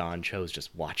 you know, John Cho's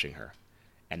just watching her.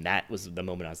 And that was the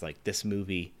moment I was like, this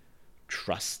movie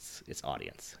trusts its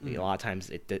audience. You know, a lot of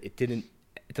times it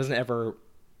doesn't ever,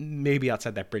 maybe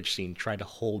outside that bridge scene, try to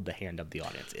hold the hand of the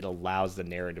audience. It allows the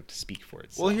narrative to speak for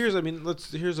itself. Well,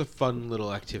 here's a fun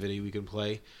little activity we can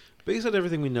play based on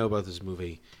everything we know about this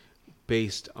movie,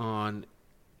 based on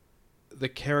the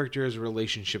character's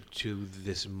relationship to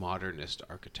this modernist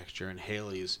architecture and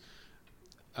Haley's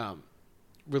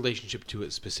relationship to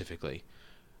it specifically.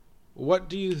 What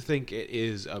do you think it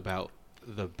is about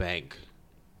the bank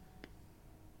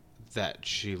that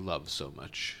she loves so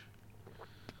much?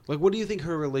 Like, what do you think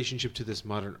her relationship to this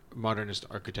modernist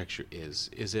architecture is?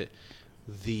 Is it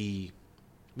I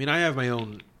mean, I have my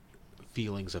own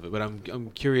feelings of it, but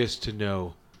I'm curious to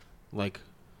know, like,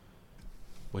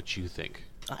 what you think.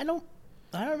 I don't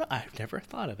know. I've never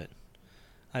thought of it.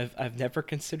 I've never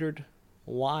considered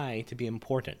why to be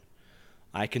important.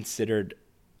 I considered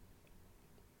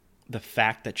the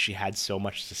fact that she had so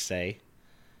much to say,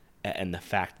 and the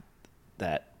fact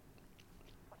that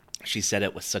she said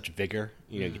it with such vigor.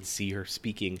 You know, you could see her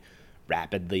speaking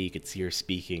rapidly. You could see her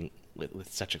speaking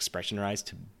with such expression in her eyes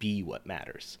to be what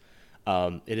matters.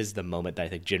 It is the moment that I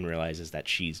think Jin realizes that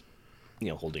she's, you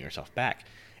know, holding herself back.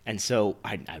 And so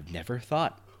I've never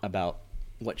thought about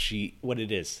what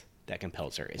it is that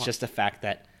compels her. It's just the fact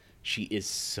that she is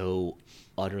so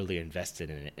utterly invested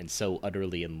in it and so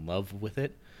utterly in love with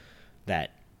it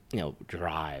that, you know,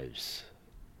 drives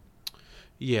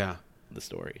the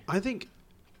story. I think,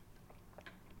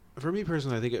 for me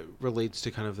personally, I think it relates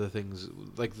to kind of the things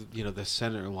like, you know, the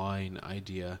center line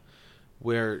idea,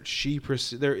 where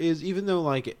there is, even though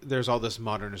like there's all this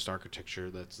modernist architecture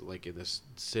that's like in this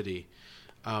city,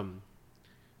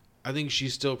 I think she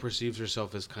still perceives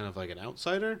herself as kind of like an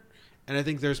outsider, and I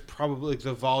think there's probably like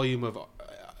the volume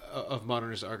of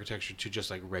modernist architecture to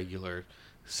just like regular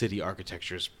city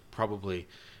architectures probably,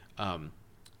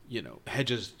 you know,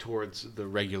 hedges towards the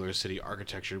regular city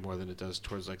architecture more than it does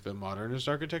towards like the modernist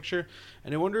architecture.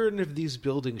 And I wonder if these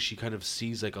buildings she kind of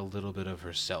sees like a little bit of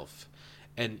herself,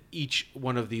 and each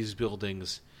one of these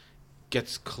buildings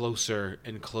gets closer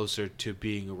and closer to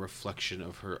being a reflection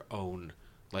of her own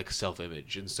like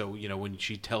self-image. And so, you know, when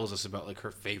she tells us about like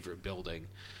her favorite building,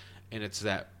 and it's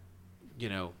that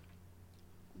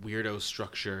weirdo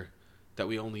structure that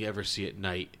we only ever see at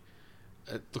night.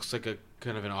 It looks like a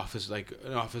kind of an office building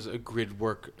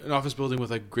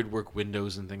with like grid work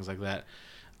windows and things like that.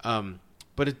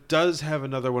 But it does have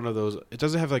another one of those. It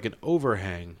doesn't have like an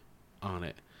overhang on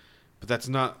it, but that's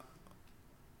not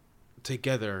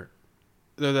together.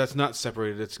 No, that's not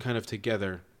separated. It's kind of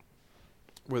together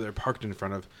where they're parked in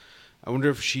front of. I wonder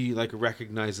if she like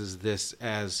recognizes this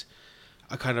as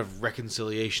a kind of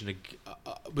reconciliation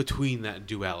between that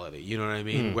duality. You know what I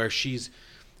mean? Where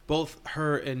both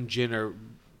her and Jin are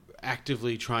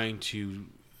actively trying to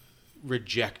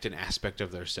reject an aspect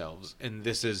of themselves, and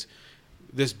this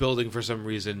building, for some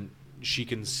reason, she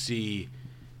can see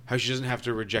how she doesn't have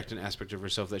to reject an aspect of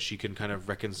herself, that she can kind of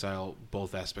reconcile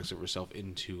both aspects of herself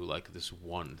into like this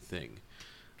one thing.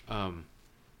 I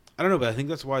don't know, but I think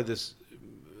that's why this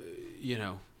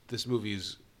movie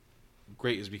is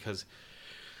great, is because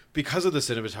of the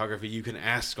cinematography. You can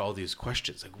ask all these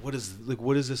questions, like what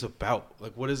is this about?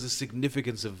 Like, what is the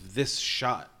significance of this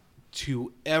shot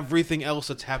to everything else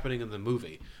that's happening in the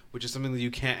movie, which is something that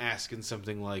you can't ask in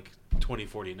something like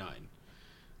 2049.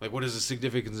 Like, what is the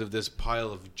significance of this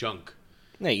pile of junk?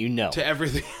 No, to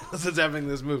everything else that's happening in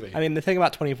this movie. I mean, the thing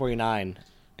about 2049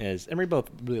 is, and we both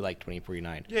really like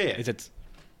 2049. Yeah. Is it's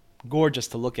gorgeous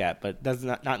to look at, but that's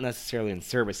not necessarily in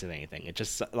service of anything. It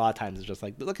just, a lot of times it's just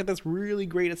like, look at this really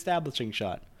great establishing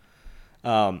shot.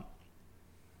 And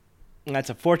that's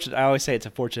unfortunate. I always say it's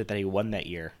unfortunate that he won that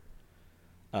year.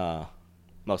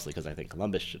 Mostly because I think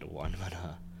Columbus should have won,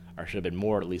 or should have been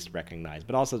more at least recognized.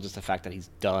 But also just the fact that he's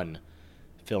done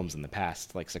films in the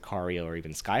past, like Sicario or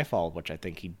even Skyfall, which I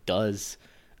think he does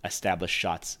establish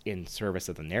shots in service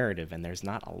of the narrative, and there's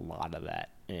not a lot of that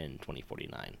in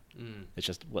 2049. It's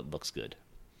just what looks good.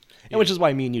 And which is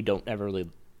why me and you don't ever really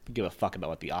give a fuck about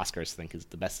what the Oscars think is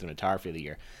the best cinematography of the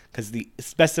year. Because the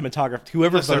best cinematography,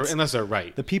 whoever votes... Unless they're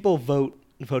right. The people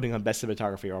voting on best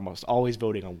cinematography are almost always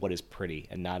voting on what is pretty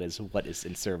and not as what is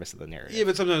in service of the narrative. Yeah,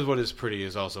 but sometimes what is pretty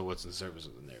is also what's in service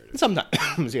of the narrative.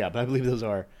 Sometimes, yeah, but I believe those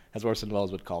are, as Orson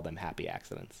Welles would call them, happy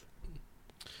accidents.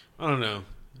 I don't know.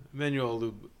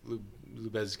 Emmanuel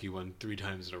Lubezki won 3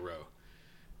 times in a row.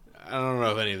 I don't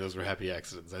know if any of those were happy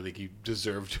accidents. I think he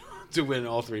deserved to win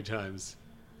all 3 times.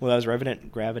 Well, that was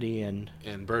Revenant, Gravity, and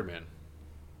Birdman.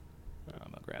 I don't know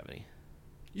about Gravity.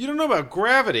 You don't know about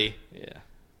Gravity? Yeah.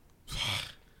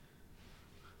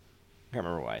 I can't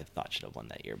remember why I thought should have won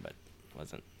that year, but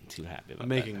wasn't too happy about I'm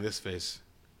making this face.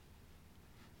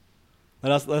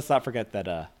 Let's not forget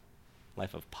that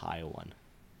Life of Pi won.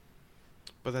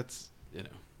 But that's,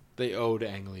 they owed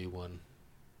Ang Lee one.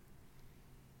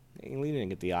 Ang Lee didn't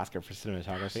get the Oscar for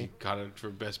cinematography. He got it for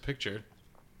Best Picture.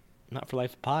 Not for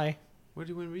Life of Pi. What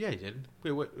did he win? Yeah, he did.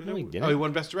 Wait, what? No, he didn't. Oh, he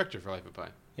won Best Director for Life of Pi.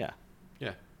 Yeah.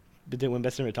 Yeah. But they won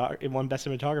Best Cinematography. It won Best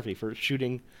Cinematography for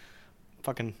shooting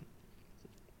fucking...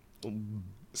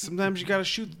 Sometimes you gotta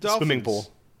shoot the dolphins. Swimming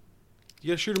pool. You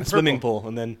gotta shoot them purple. Swimming pool,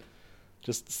 and then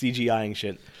just CGIing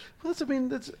shit. Well,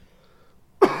 that's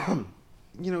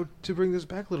to bring this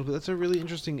back a little bit, that's a really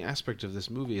interesting aspect of this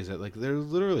movie, is that like there's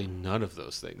literally none of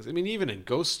those things. I mean, even in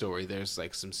Ghost Story, there's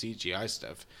like some CGI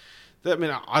stuff.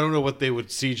 I don't know what they would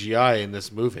CGI in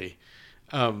this movie,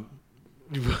 but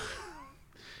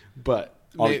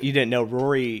you didn't know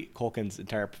Rory Culkin's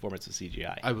entire performance was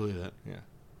CGI. I believe that. Yeah.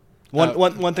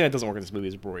 One thing that doesn't work in this movie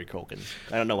is Rory Culkin.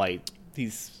 I don't know why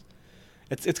it's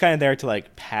kind of there to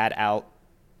like pad out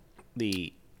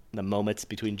the moments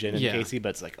between Jin and Casey, but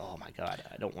it's like, oh my god,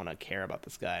 I don't want to care about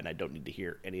this guy, and I don't need to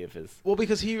hear any of his. Well,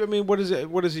 because what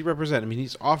does he represent? I mean,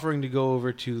 he's offering to go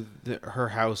over to her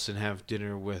house and have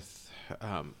dinner with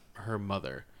her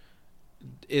mother.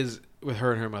 Is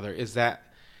that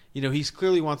he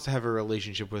clearly wants to have a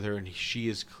relationship with her, and she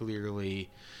is clearly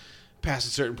past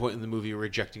a certain point in the movie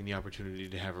rejecting the opportunity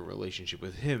to have a relationship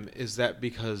with him. Is that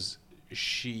because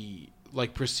she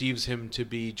like perceives him to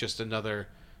be just another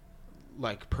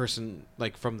like person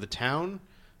like from the town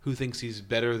who thinks he's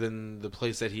better than the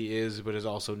place that he is, but is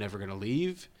also never going to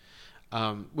leave?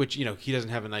 Which he doesn't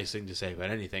have a nice thing to say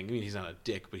about anything. I mean, he's not a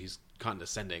dick, but he's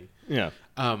condescending. Yeah.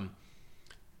 And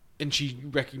she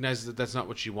recognizes that that's not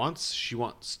what she wants. She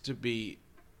wants to be.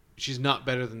 She's not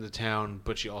better than the town,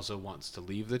 but she also wants to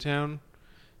leave the town,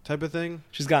 type of thing.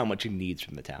 She's gotten what she needs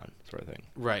from the town, sort of thing.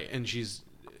 Right, and she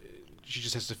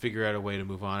just has to figure out a way to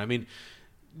move on. I mean,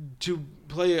 to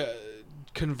play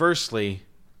conversely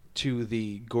to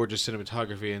the gorgeous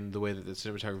cinematography and the way that the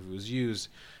cinematography was used,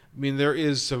 I mean, there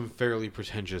is some fairly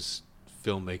pretentious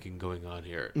filmmaking going on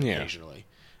here occasionally,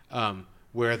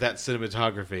 where that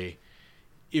cinematography,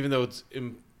 even though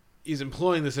he's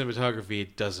employing the cinematography,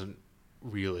 it doesn't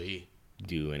really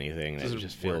do anything. It Doesn't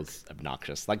just work. feels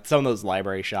obnoxious. Like some of those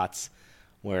library shots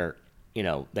where,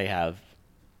 they have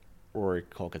Rory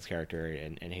Culkin's character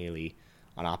and Haley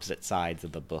on opposite sides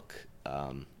of the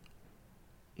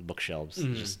bookshelves.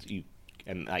 There's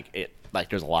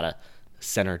a lot of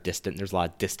center distance. There's a lot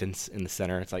of distance in the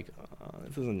center. It's like,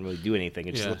 it doesn't really do anything.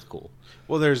 It just looks cool.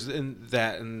 Well, there's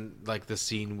like the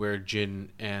scene where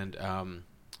Jin and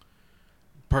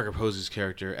Parker Pose's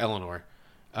character Eleanor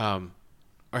are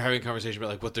having a conversation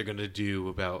about like what they're going to do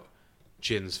about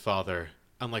Jin's father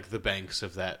on like the banks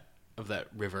of that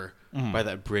river by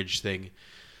that bridge thing.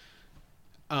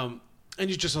 And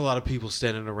it's just a lot of people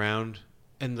standing around,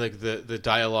 and like the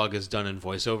dialogue is done in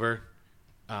voiceover.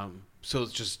 So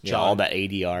it's just all that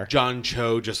ADR. John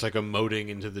Cho just like emoting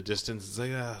into the distance. It's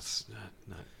like, it's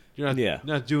not you're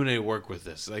not doing any work with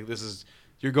this. Like this is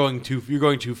you're going too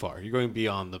far. You're going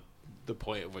beyond the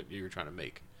point of what you're trying to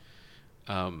make.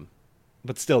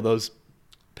 But still, those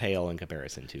pale in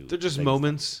comparison to. They're just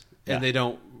moments, and they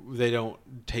don't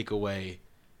take away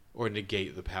or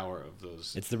negate the power of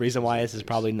those. It's the reason why this is things.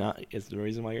 probably not. It's the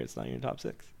reason why it's not in your top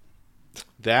 6.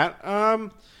 That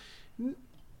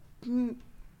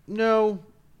no,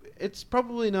 it's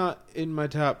probably not in my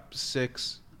top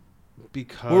 6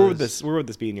 because Where would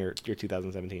this be in your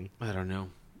 2017? I don't know.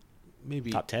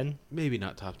 Maybe Top 10? Maybe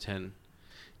not top 10.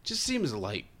 Just seems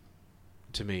light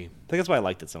to me. I think that's why I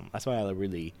liked it so much. That's why I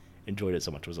really enjoyed it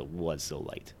so much. Was it was so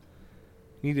light.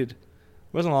 There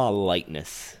wasn't a lot of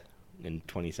lightness in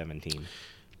 2017.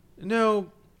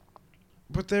 No,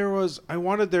 but I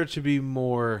wanted there to be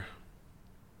more.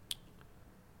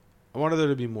 I wanted there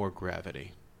to be more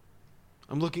gravity.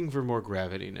 I'm looking for more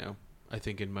gravity now, I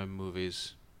think, in my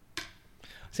movies.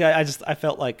 See, I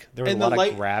felt like there was And a the lot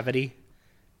of gravity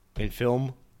in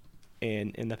film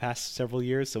in the past several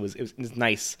years. So it was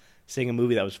nice seeing a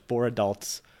movie that was for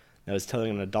adults, that was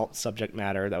telling an adult subject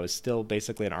matter, that was still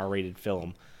basically an R-rated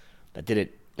film, that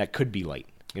could be light.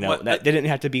 That didn't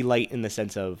have to be light in the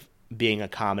sense of being a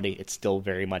comedy. It's still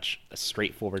very much a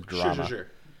straightforward drama. Sure.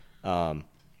 I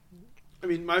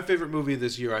mean, my favorite movie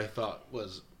this year, I thought,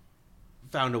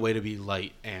 found a way to be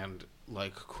light and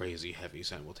like crazy heavy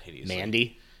simultaneously.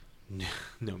 Mandy?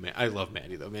 No, man, I love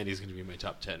Mandy though. Mandy's going to be my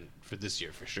top 10 for this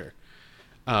year for sure.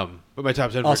 But my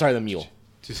top 10. Oh, sorry, The Mule.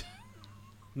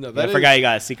 No, I forgot you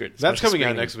got a secret. That's special coming out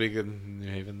screening. next week in New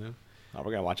Haven though. Oh,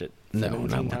 we're gonna watch it. No, we're not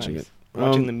 17 watching times. it. We're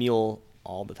watching The Mule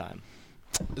all the time.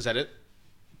 Is that it?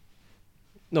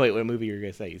 No, wait, what movie you were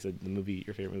gonna say? You said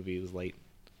your favorite movie was late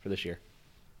for this year.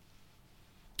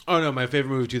 Oh no, my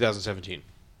favorite movie of 2017,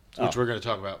 which Oh. we're going to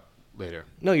talk about later.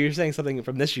 No, you're saying something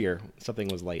from this year. Something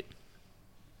was late.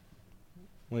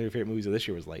 One of your favorite movies of this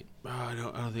year was late. Oh, I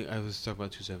don't think I was talking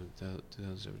about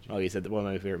 2017. Oh, you said that one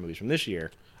of my favorite movies from this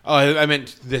year. Oh, I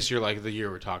meant this year, like the year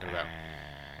we're talking about.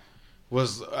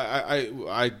 Was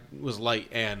I was light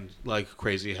and like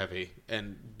crazy heavy,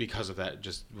 and because of that,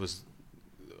 just was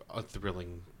a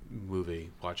thrilling movie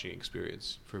watching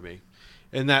experience for me,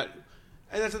 and that's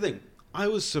the thing. I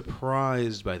was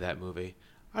surprised by that movie.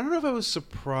 I don't know if I was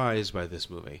surprised by this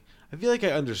movie. I feel like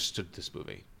I understood this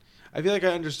movie. I feel like I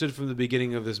understood from the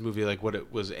beginning of this movie like what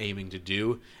it was aiming to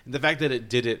do, and the fact that it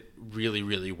did it really,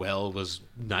 really well was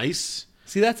nice.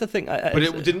 See, that's the thing. But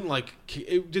it didn't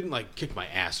kick my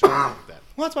ass or anything like that.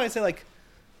 Well, that's why I say like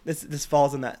this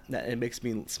falls in that it makes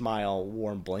me smile.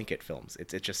 Warm blanket films.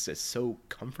 It's so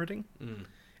comforting.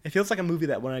 It feels like a movie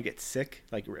that when I get sick,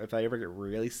 like if I ever get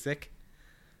really sick,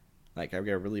 like I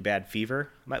get a really bad fever,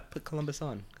 I might put Columbus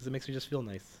on because it makes me just feel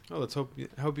nice. Oh, let's hope you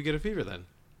get a fever then.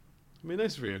 It'd be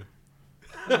nice for you.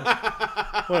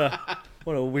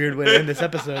 What a weird way to end this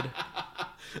episode.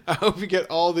 I hope you get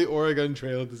all the Oregon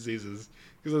Trail diseases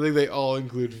because I think they all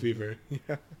include fever.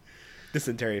 Yeah.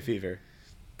 Dysentery fever.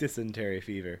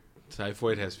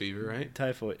 Typhoid has fever, right?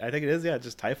 Typhoid. I think it is. Yeah,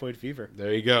 just typhoid fever.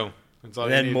 There you go. That's all.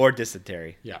 And you then need. more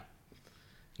dysentery. Yeah.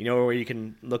 You know where you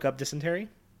can look up dysentery?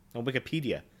 On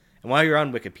Wikipedia. And while you're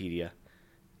on Wikipedia,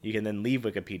 you can then leave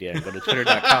Wikipedia and go to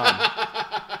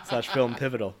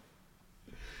twitter.com/filmpivotal.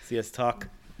 See us talk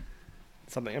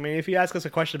something. I mean, if you ask us a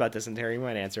question about dysentery, we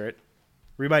might answer it.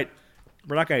 We're not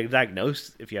going to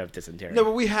diagnose if you have dysentery. No,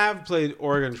 but we have played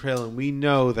Oregon Trail, and we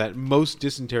know that most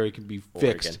dysentery can be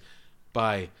fixed Oregon.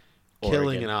 by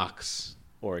killing an ox.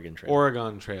 Oregon Trail.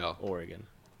 Oregon Trail. Oregon.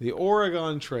 The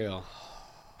Oregon Trail.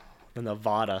 The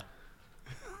Nevada.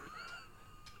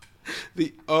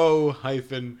 The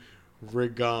O-Regon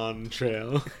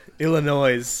Trail.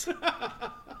 Illinois.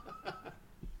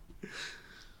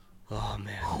 Oh,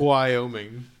 man.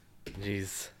 Wyoming.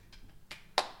 Jeez.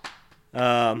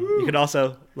 You can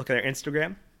also look at our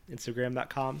Instagram.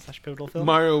 Instagram.com/pivotalfilm.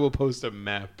 Mario will post a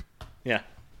map. Yeah.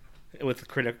 with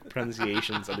critic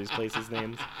pronunciations of these places'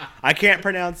 names. I can't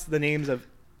pronounce the names of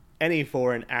any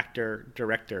foreign actor,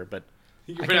 director, but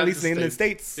I can at least name the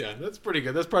states. Yeah, that's pretty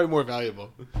good. That's probably more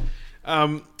valuable.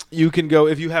 You can go,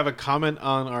 if you have a comment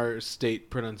on our state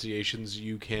pronunciations,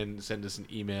 you can send us an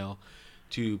email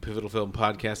to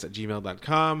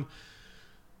pivotalfilmpodcast@gmail.com.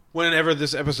 Whenever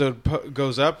this episode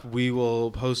goes up, we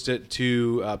will post it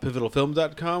to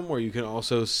pivotalfilm.com, where you can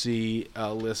also see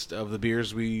a list of the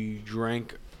beers we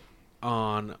drank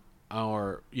on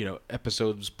our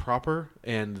episodes proper,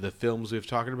 and the films we've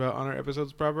talked about on our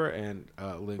episodes proper, and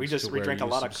links to where we drank a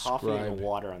lot of subscribe. coffee and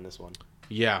water on this one.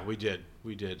 Yeah, we did.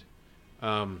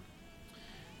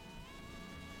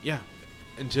 Yeah,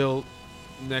 until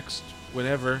next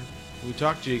whenever we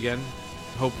talk to you again,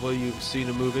 hopefully you've seen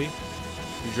a movie,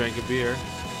 you drank a beer.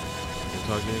 We'll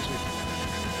talk to you next week.